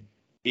taking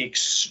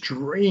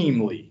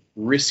extremely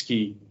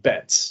risky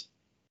bets.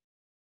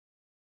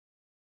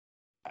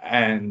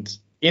 And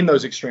in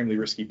those extremely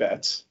risky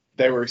bets,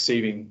 they were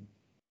receiving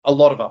a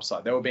lot of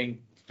upside. They were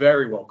being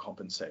very well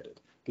compensated.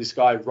 This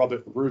guy,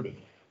 Robert Rubin,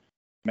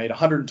 made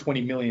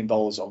 $120 million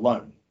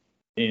alone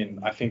in,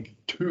 I think,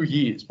 2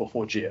 years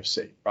before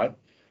GFC, right?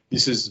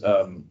 This is,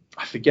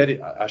 I forget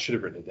it. I should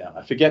have written it down.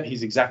 I forget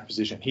his exact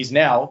position. He's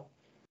now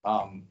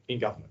in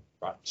government,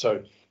 right?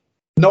 So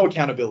no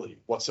accountability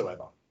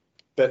whatsoever.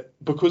 But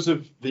because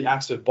of the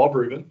acts of Bob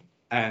Rubin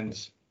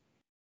and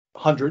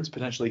hundreds,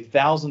 potentially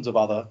thousands of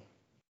other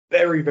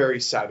very, very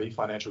savvy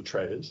financial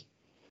traders,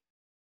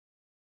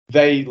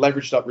 they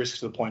leveraged up risks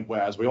to the point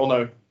where, as we all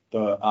know,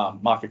 the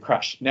market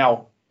crashed.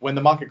 Now, when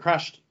the market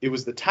crashed, it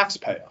was the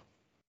taxpayer,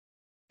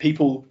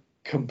 people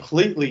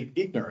completely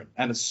ignorant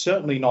and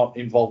certainly not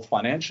involved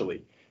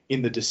financially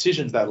in the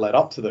decisions that led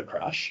up to the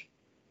crash,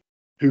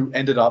 who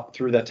ended up,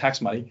 through their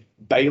tax money,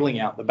 bailing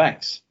out the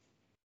banks.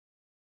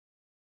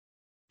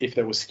 If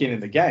there was skin in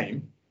the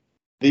game,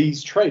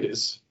 these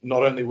traders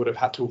not only would have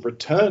had to have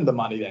returned the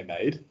money they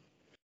made,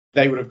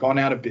 they would have gone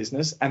out of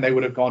business and they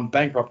would have gone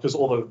bankrupt, because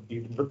all of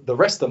the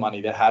rest of the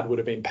money they had would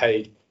have been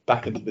paid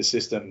back into the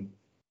system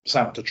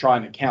to try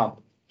and account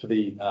for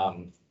the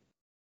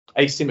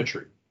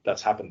asymmetry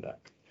that's happened there.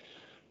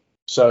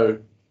 So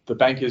the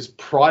bankers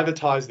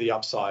privatized the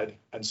upside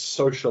and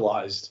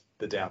socialized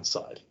the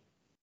downside.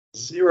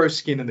 Zero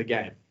skin in the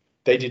game.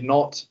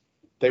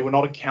 They were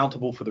not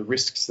accountable for the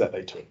risks that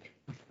they took.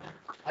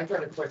 I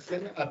got a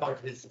question about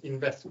his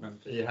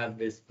investment. He had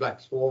this black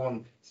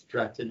swan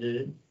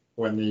strategy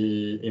when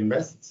he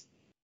invests.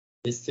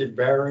 Is he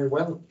very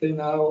wealthy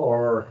now,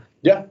 or?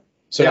 Yeah.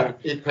 So yeah,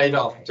 it paid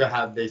off to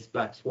have this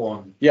black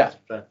swan. Yeah.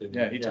 Strategy.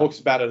 Yeah. He talks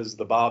about it as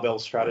the barbell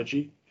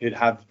strategy. He'd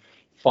have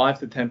 5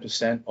 to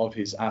 10% of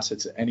his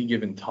assets at any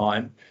given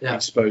time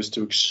exposed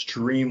to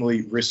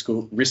extremely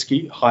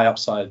risky high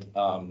upside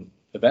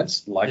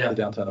events like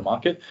the downturn of the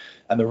market,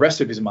 and the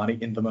rest of his money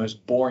in the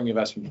most boring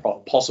investment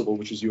possible,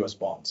 which is US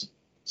bonds.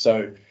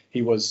 So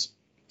he was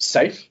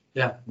safe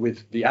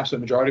with the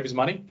absolute majority of his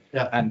money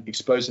and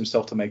exposed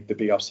himself to make the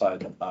big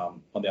upside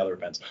on the other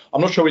events.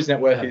 I'm not sure what his net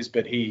worth is,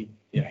 but he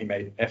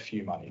made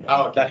FU money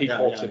that he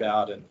talks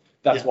about, and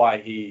that's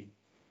why he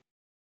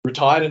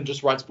retired and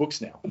just writes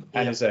books now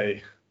and is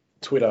a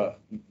Twitter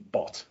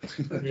bot,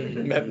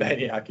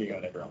 manacking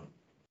on everyone.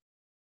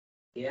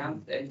 Yeah,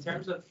 in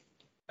terms of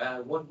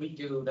what we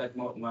do, that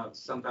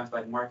sometimes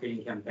like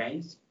marketing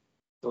campaigns.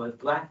 So a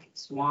black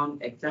swan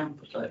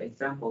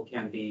example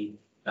can be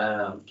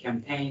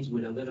campaigns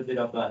with a little bit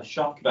of a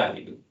shock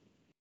value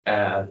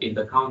in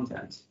the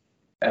content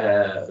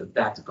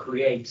that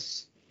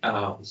creates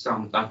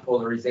some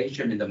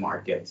polarization in the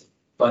market.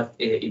 But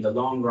in the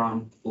long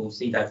run, we'll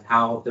see that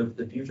how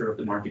the future of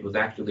the market was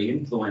actually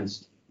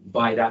influenced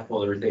by that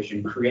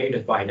polarization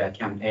created by that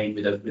campaign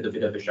with a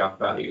bit of a shock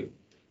value.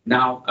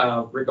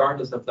 Now,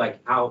 regardless of like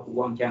how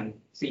one can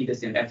see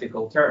this in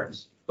ethical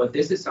terms, but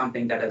this is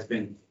something that has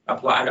been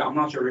applied. I'm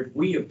not sure if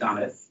we have done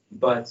it,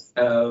 but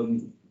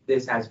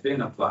this has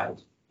been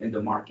applied in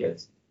the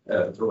market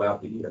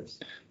throughout the years.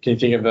 Can you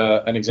think of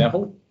an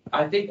example?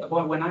 I think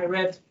when I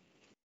read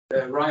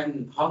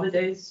Ryan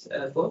Holiday's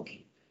book,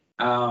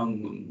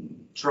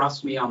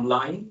 Trust Me, I'm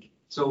Lying.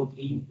 So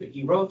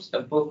he wrote a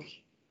book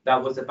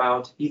that was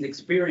about his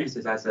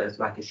experiences as a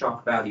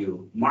shock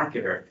value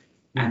marketer.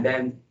 And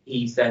then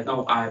he said,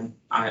 no, I don't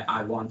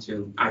want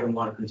to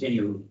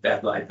continue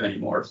that life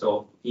anymore.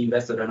 So he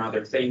invested in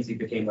other things. He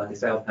became like a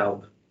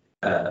self-help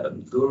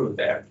guru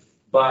there.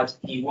 But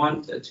he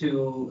wanted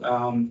to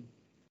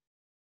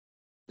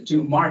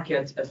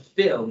market a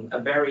film, a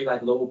very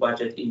low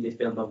budget indie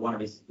film that one of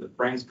his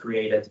friends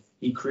created.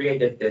 He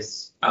created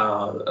this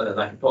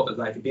like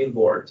a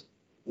billboard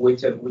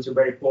with a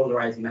very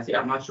polarizing message.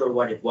 I'm not sure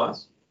what it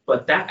was,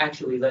 but that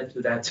actually led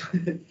to that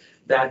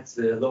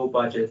low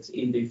budget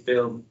indie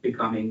film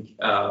becoming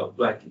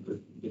like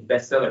a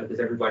bestseller because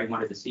everybody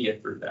wanted to see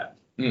it through that.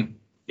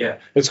 Yeah,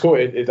 it's cool.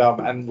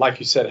 And like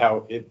you said,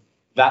 how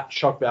that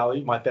shock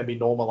value might then be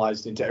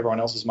normalized into everyone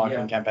else's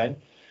marketing campaign.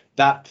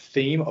 That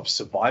theme of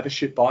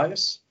survivorship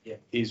bias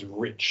is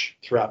rich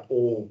throughout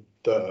all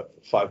the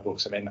 5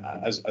 books. I mean,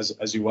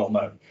 as you well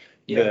know,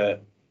 the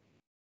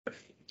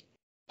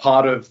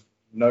part of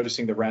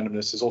noticing the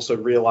randomness is also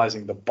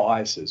realizing the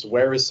biases.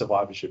 Where is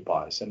survivorship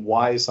bias, and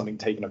why is something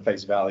taken at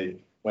face value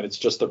when it's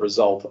just a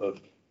result of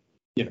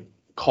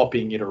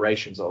copying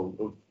iterations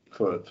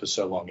for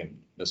so long in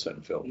a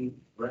certain film?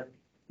 Right.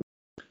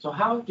 So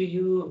how do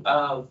you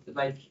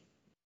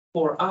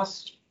for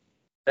us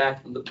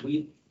that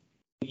we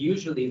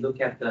usually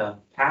look at the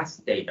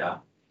past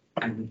data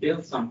and we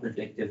build some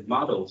predictive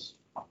models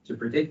to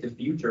predict the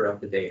future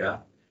of the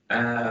data?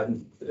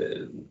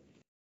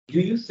 Do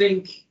you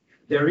think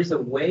there is a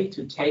way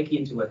to take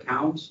into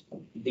account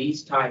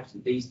these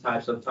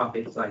types of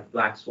topics like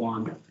black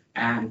swan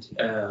and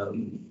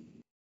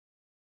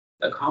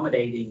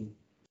accommodating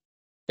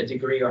a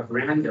degree of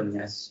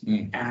randomness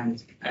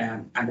and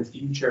the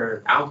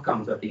future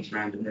outcomes of these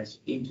randomness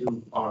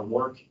into our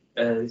work?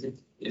 Is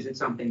it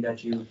something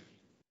that you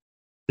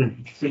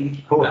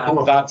think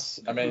that's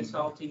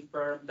consulting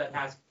firm that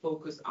has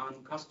focus on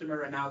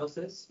customer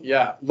analysis?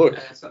 Look,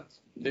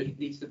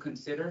 needs to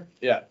consider.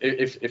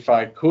 If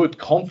I could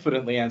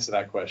confidently answer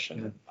that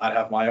question, I'd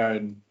have my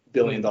own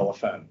billion-dollar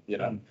firm.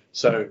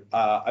 So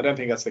I don't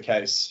think that's the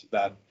case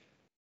that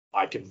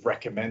I could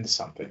recommend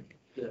something.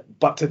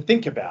 But to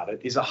think about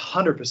it is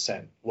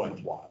 100%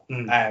 worthwhile.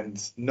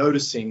 And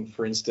noticing,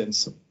 for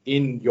instance,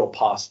 in your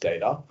past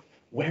data,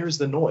 where is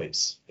the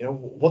noise? You know,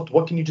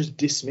 what can you just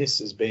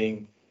dismiss as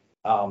being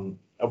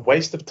a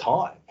waste of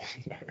time,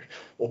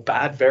 or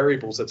bad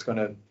variables that's going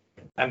to,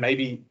 and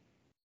maybe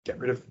get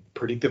rid of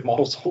predictive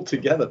models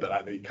altogether? But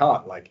I know you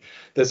can't. Like,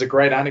 there's a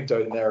great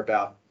anecdote in there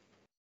about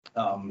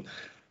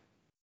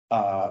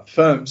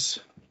firms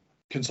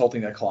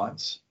consulting their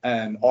clients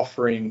and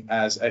offering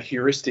as a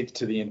heuristic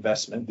to the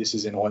investment. This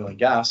is in oil and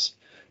gas.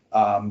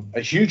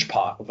 A huge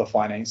part of the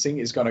financing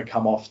is going to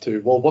come off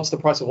to, well, what's the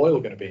price of oil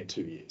going to be in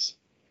 2 years?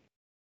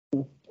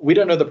 We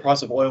don't know the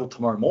price of oil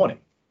tomorrow morning,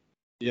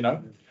 you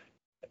know?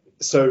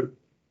 So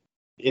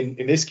in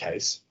this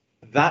case,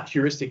 that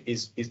heuristic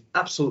is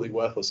absolutely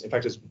worthless. In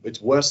fact,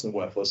 it's worse than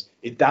worthless.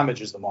 It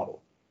damages the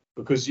model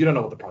because you don't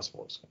know what the price of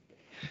oil is going to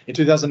be. In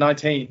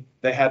 2019,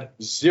 they had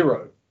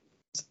zero,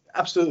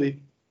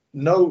 absolutely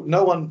no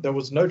one, there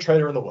was no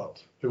trader in the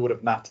world who would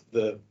have mapped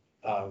the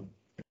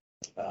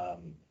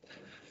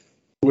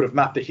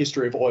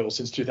history of oil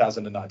since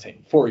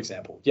 2019, for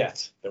example.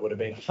 Yet there would have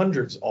been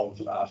hundreds of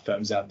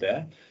firms out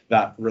there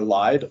that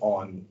relied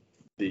on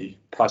the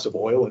price of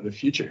oil and the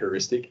future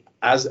heuristic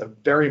as a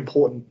very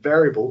important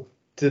variable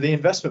to the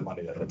investment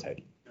money that they're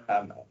taking,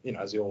 you know,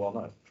 as you all well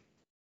know.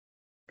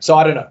 So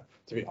I don't know,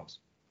 to be honest.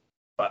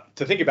 But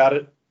to think about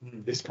it,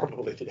 this is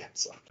probably the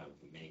answer.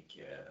 Make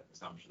an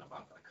assumption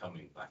about a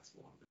coming black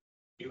swan.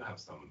 You have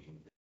some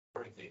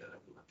historic data that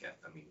we look at.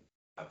 I mean,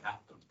 that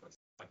happened, but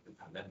like the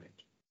pandemic,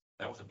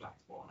 that was a black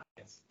swan, I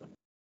guess.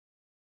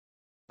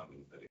 I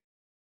mean,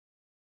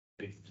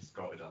 they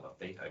destroyed a lot of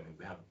data. I mean,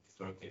 we have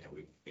historic data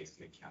we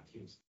basically can't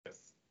use because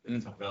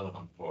it's not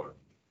relevant for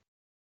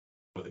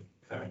the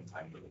current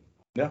time.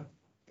 Yeah.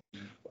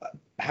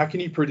 How can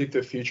you predict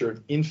the future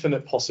of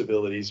infinite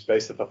possibilities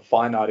based off a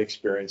finite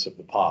experience of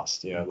the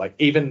past? You know, like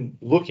even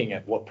looking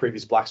at what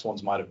previous black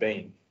swans might have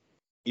been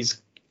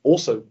is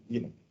also,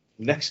 you know,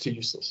 next to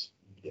useless,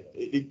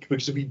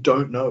 because we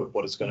don't know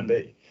what it's going to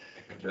be.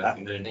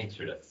 In their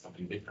nature, that's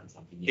something different,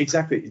 something new.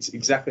 Exactly, it's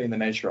exactly in the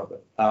nature of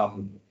it.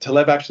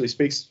 Taleb actually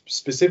speaks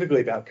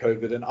specifically about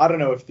COVID, and I don't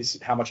know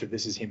if how much of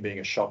this is him being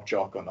a shock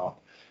jock or not,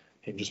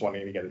 him just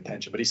wanting to get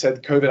attention. But he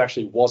said COVID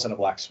actually wasn't a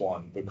black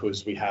swan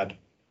because we had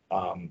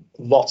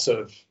lots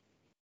of,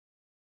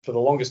 for the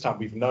longest time,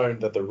 we've known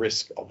that the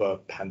risk of a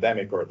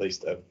pandemic, or at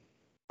least a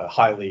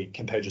highly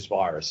contagious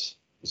virus,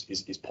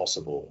 is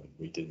possible.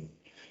 We didn't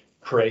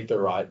create the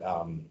right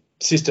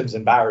systems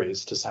and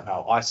barriers to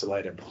somehow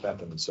isolate and prevent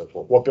them and so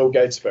forth. What Bill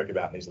Gates spoke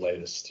about in his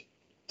latest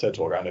TED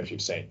Talk, I don't know if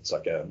you've seen, it's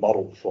like a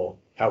model for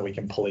how we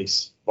can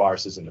police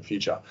viruses in the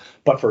future.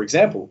 But for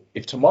example,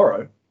 if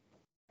tomorrow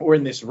we're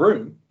in this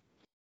room,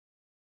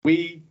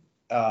 we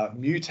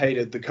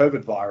mutated the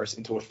COVID virus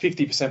into a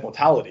 50%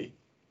 mortality,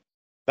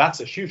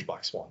 that's a huge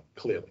black swan,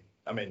 clearly.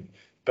 I mean,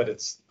 but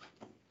it's,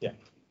 yeah,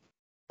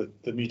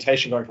 the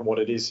mutation going from what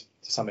it is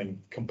to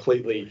something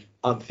completely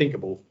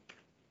unthinkable,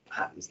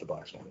 that is the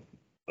black swan.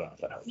 I don't know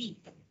if that helps.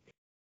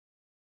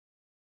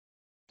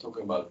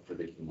 Talking about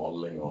predictive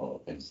modeling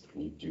or things that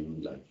we do,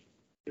 like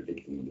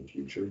predicting in the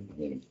future, I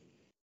mean,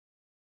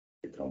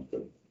 it becomes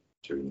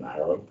too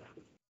narrow,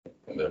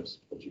 and there's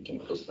what you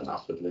can open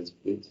up a little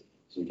bit.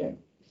 So you can,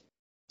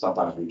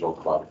 sometimes we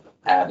talk about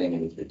adding a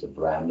little bit of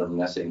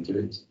randomness into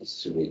it,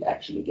 so we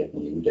actually get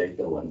new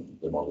data when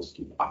the models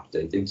keep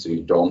updating. So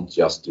you don't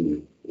just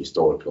do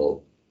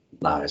historical,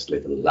 nice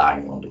little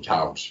lying on the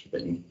couch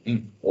thing,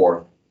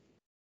 or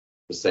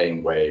the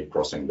same way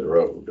crossing the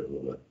road,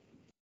 or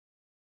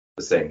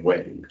the same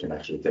way. You can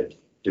actually take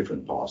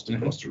different paths to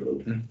cross the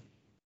road.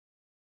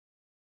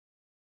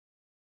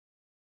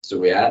 So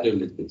we add a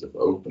little bit of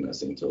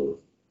openness into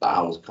the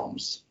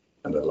outcomes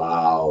and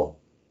allow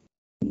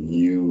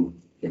new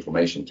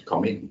information to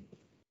come in.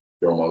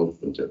 You're more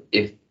open to,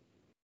 if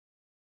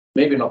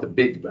maybe not the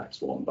big black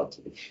swan, but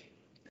if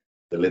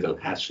the little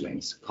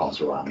hatchlings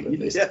comes around in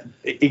this. Yeah,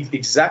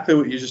 exactly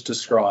what you just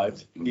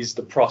described is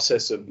the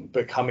process of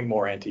becoming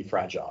more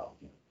anti-fragile,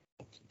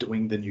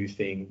 doing the new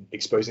thing,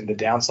 exposing the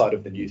downside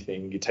of the new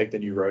thing. You take the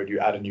new road, you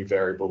add a new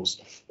variables.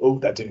 Oh,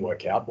 that didn't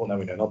work out. Well, now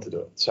we know not to do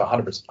it. So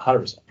 100%.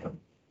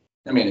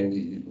 I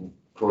mean,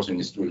 crossing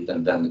the street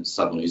and then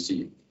suddenly you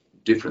see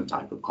different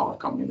type of car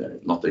coming there,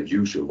 not the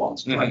usual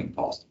ones driving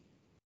past.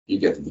 You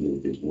get to be a little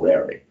bit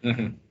wary.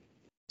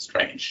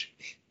 Strange.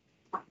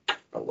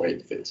 But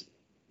wait a bit.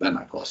 Then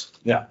I cross.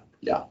 Yeah.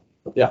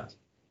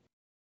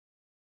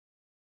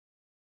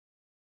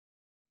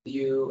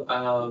 You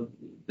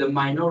the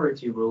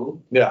minority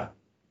rule. Yeah.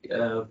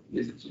 Can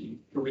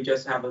we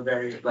just have a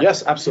very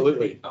yes,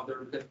 absolutely.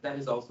 That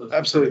is also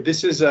absolutely.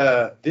 This is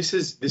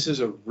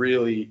a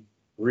really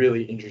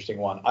interesting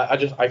one.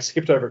 I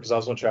skipped over it because I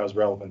was not sure I was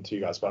relevant to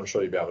you guys, but I'm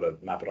sure you'll be able to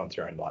map it onto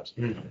your own lives.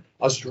 I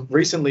was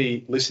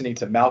recently listening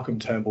to Malcolm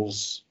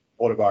Turnbull's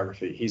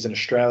autobiography. He's an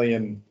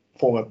Australian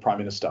former Prime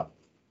Minister.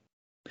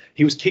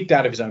 He was kicked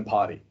out of his own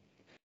party.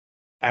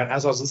 And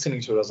as I was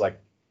listening to it, I was like,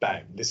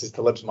 bang, this is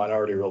Taleb's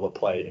minority rule at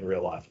play in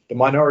real life. The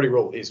minority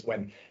rule is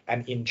when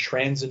an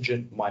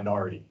intransigent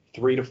minority,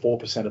 3 to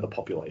 4% of the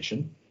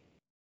population,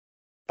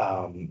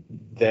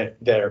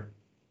 their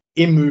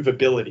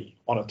immovability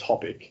on a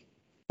topic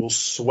will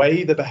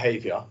sway the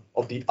behavior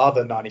of the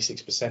other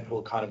 96% who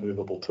are kind of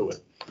movable to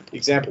it.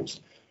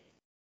 Examples: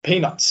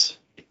 peanuts.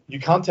 You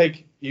can't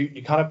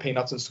have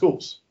peanuts in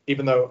schools,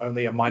 even though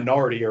only a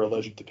minority are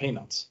allergic to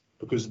peanuts,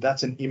 because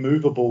that's an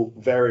immovable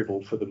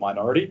variable for the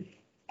minority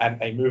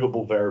and a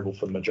movable variable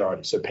for the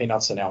majority. So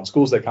peanuts are now in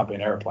schools, they can't be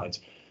in airplanes.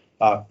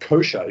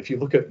 Kosher, if you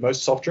look at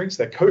most soft drinks,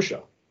 they're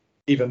kosher,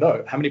 even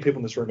though how many people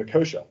in this room are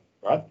kosher,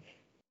 right?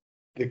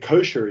 The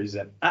kosher is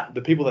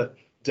the people that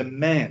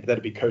demand that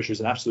it be kosher is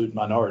an absolute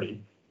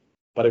minority,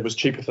 but it was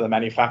cheaper for the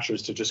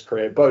manufacturers to just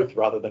create both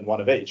rather than one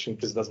of each,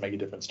 because it doesn't make a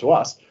difference to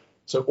us.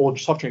 So all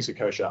soft drinks are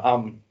kosher.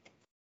 I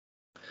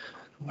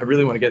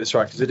really want to get this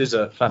right because it is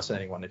a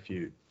fascinating one.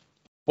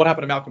 What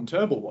happened to Malcolm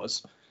Turnbull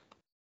was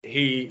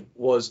he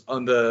was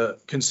on the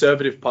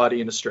Conservative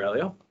Party in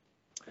Australia,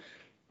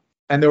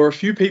 and there were a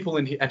few people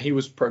and he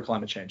was pro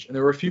climate change, and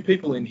there were a few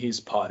people in his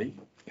party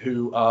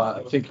who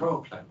I think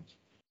pro climate.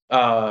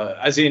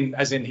 As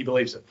in he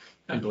believes it.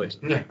 He believes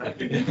it.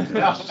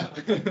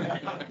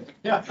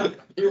 Yeah,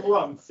 he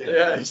wants it.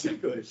 Yeah,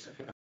 exactly.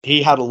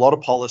 He had a lot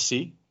of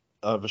policy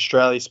of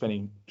Australia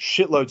spending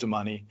shitloads of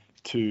money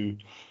to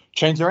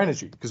change their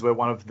energy, because we're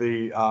one of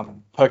the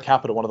per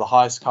capita one of the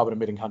highest carbon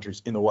emitting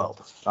countries in the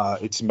world.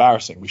 It's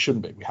embarrassing. We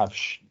shouldn't be. We have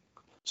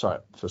sorry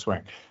for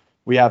swearing.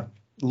 We have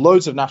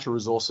loads of natural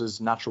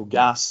resources, natural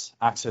gas,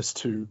 access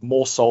to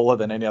more solar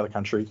than any other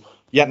country.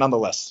 Yet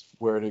nonetheless,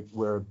 we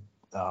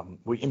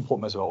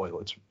import most of our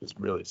oil. It's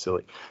really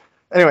silly.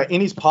 Anyway,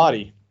 in his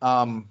party,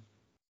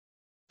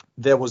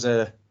 there was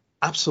a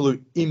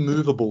absolute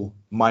immovable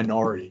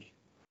minority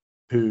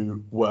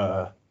who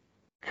were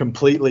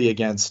completely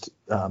against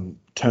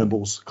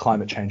Turnbull's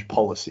climate change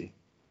policy.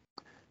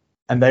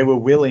 And they were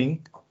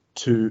willing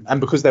to, and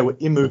because they were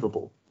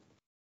immovable,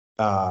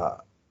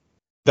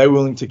 they were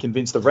willing to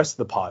convince the rest of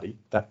the party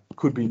that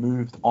could be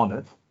moved on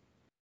it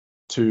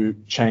to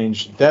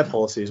change their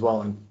policy as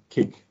well and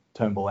kick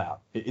Turnbull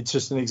out. It's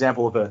just an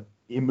example of an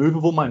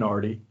immovable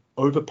minority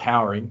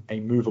overpowering a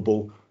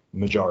movable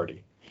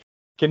majority.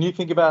 Can you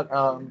think about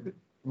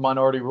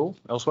minority rule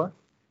elsewhere?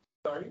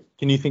 Sorry?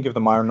 Can you think of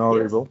the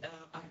minority rule? And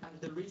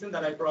the reason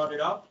that I brought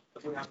it up,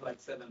 we have like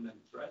 7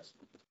 minutes, right?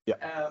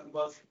 Yeah.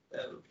 Was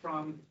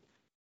from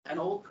an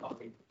old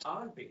colleague,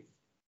 Arvid,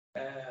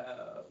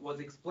 was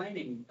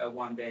explaining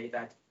one day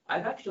that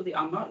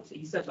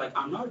he said, like,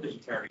 I'm not a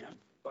vegetarian,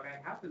 but I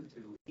happen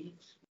to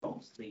eat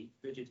mostly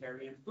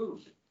vegetarian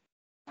food.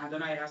 And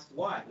then I asked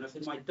why, and I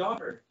said, my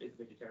daughter is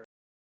vegetarian.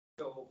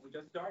 So we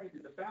just started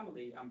in the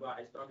family, and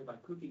I started by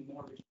cooking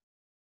more vegetarian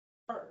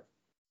for her.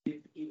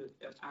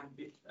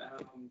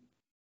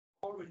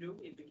 Before we knew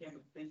it became a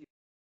thing.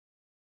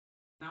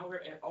 Now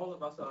all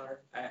of us are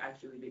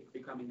actually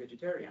becoming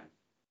vegetarian.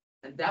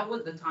 And that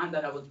was the time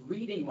that I was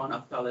reading one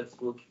of Taleb's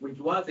books, which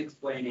was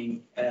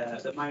explaining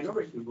the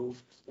minority rule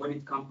when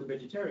it comes to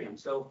vegetarian.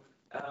 So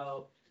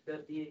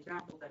the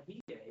example that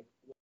he gave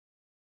was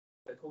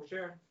the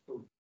kosher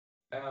food.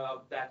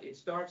 That it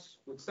starts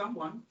with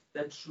someone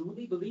that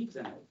truly believes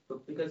in it.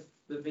 Because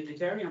the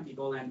vegetarian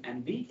people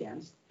and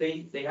vegans,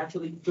 they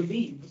actually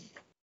believe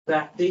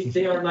that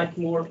they are like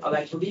more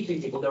like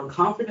believing people. They're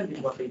confident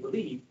in what they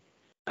believe.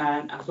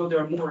 And so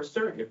they're more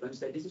assertive and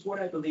say, this is what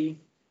I believe.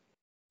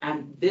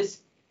 And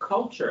this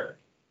culture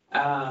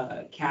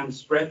can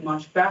spread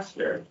much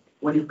faster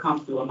when it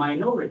comes to a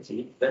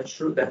minority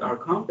that are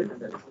confident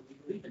that they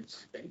believe in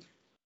something.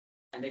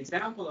 An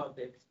example of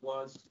this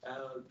was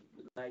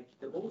like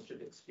the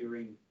Bolsheviks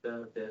during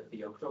the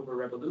October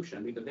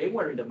Revolution, because they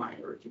were in the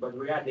minority, but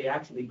they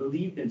actually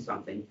believed in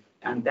something,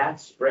 and that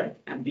spread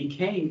and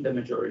became the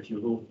majority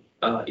rule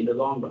in the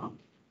long run.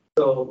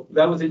 So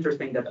that was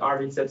interesting that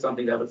Arvid said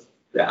something that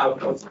I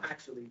was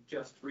actually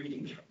just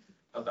reading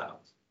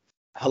about.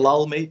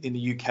 Halal meat in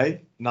the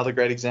UK, another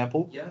great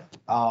example. Yeah.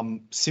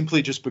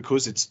 Simply just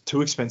because it's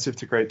too expensive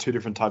to create two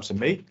different types of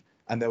meat,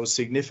 and there was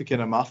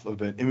significant enough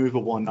of an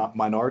immovable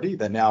minority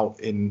that now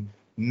in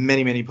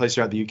many, many places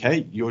throughout the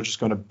UK, you're just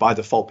going to by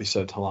default be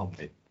served halal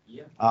meat.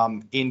 Yeah.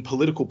 In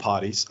political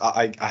parties,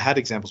 I had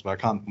examples, but I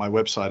can't. My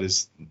website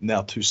is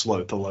now too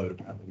slow to load,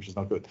 apparently, which is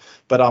not good.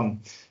 But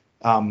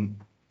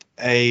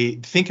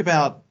think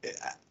about,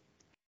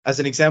 as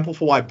an example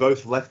for why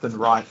both left and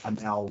right are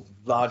now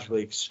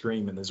largely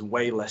extreme and there's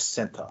way less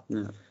center.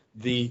 Yeah.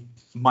 The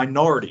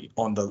minority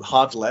on the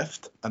hard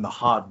left and the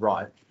hard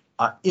right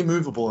are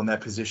immovable in their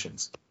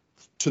positions,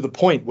 to the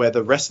point where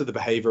the rest of the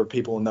behavior of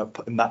people in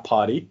that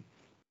party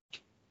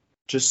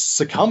just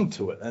succumb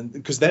to it, and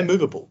because they're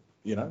movable,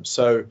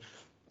 So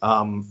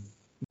in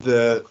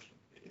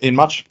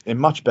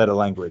much better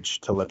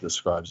language, Taleb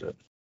describes it.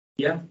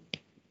 Yeah.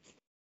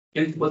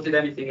 Was it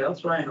anything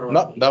else, Ryan? Or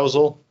No, that was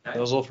all. That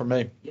was all from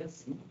me.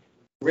 Yes.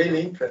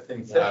 Really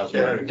interesting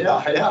session. Yeah,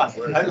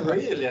 I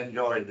really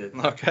enjoyed it.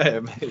 Okay,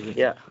 amazing.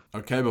 Yeah.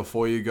 Okay,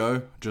 before you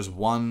go, just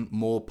one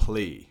more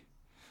plea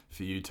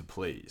for you to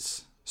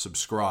please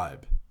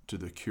subscribe to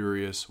the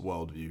Curious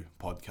Worldview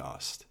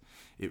podcast.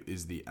 It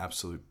is the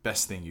absolute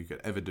best thing you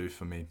could ever do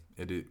for me.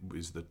 It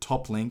is the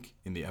top link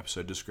in the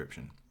episode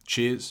description.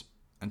 Cheers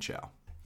and ciao.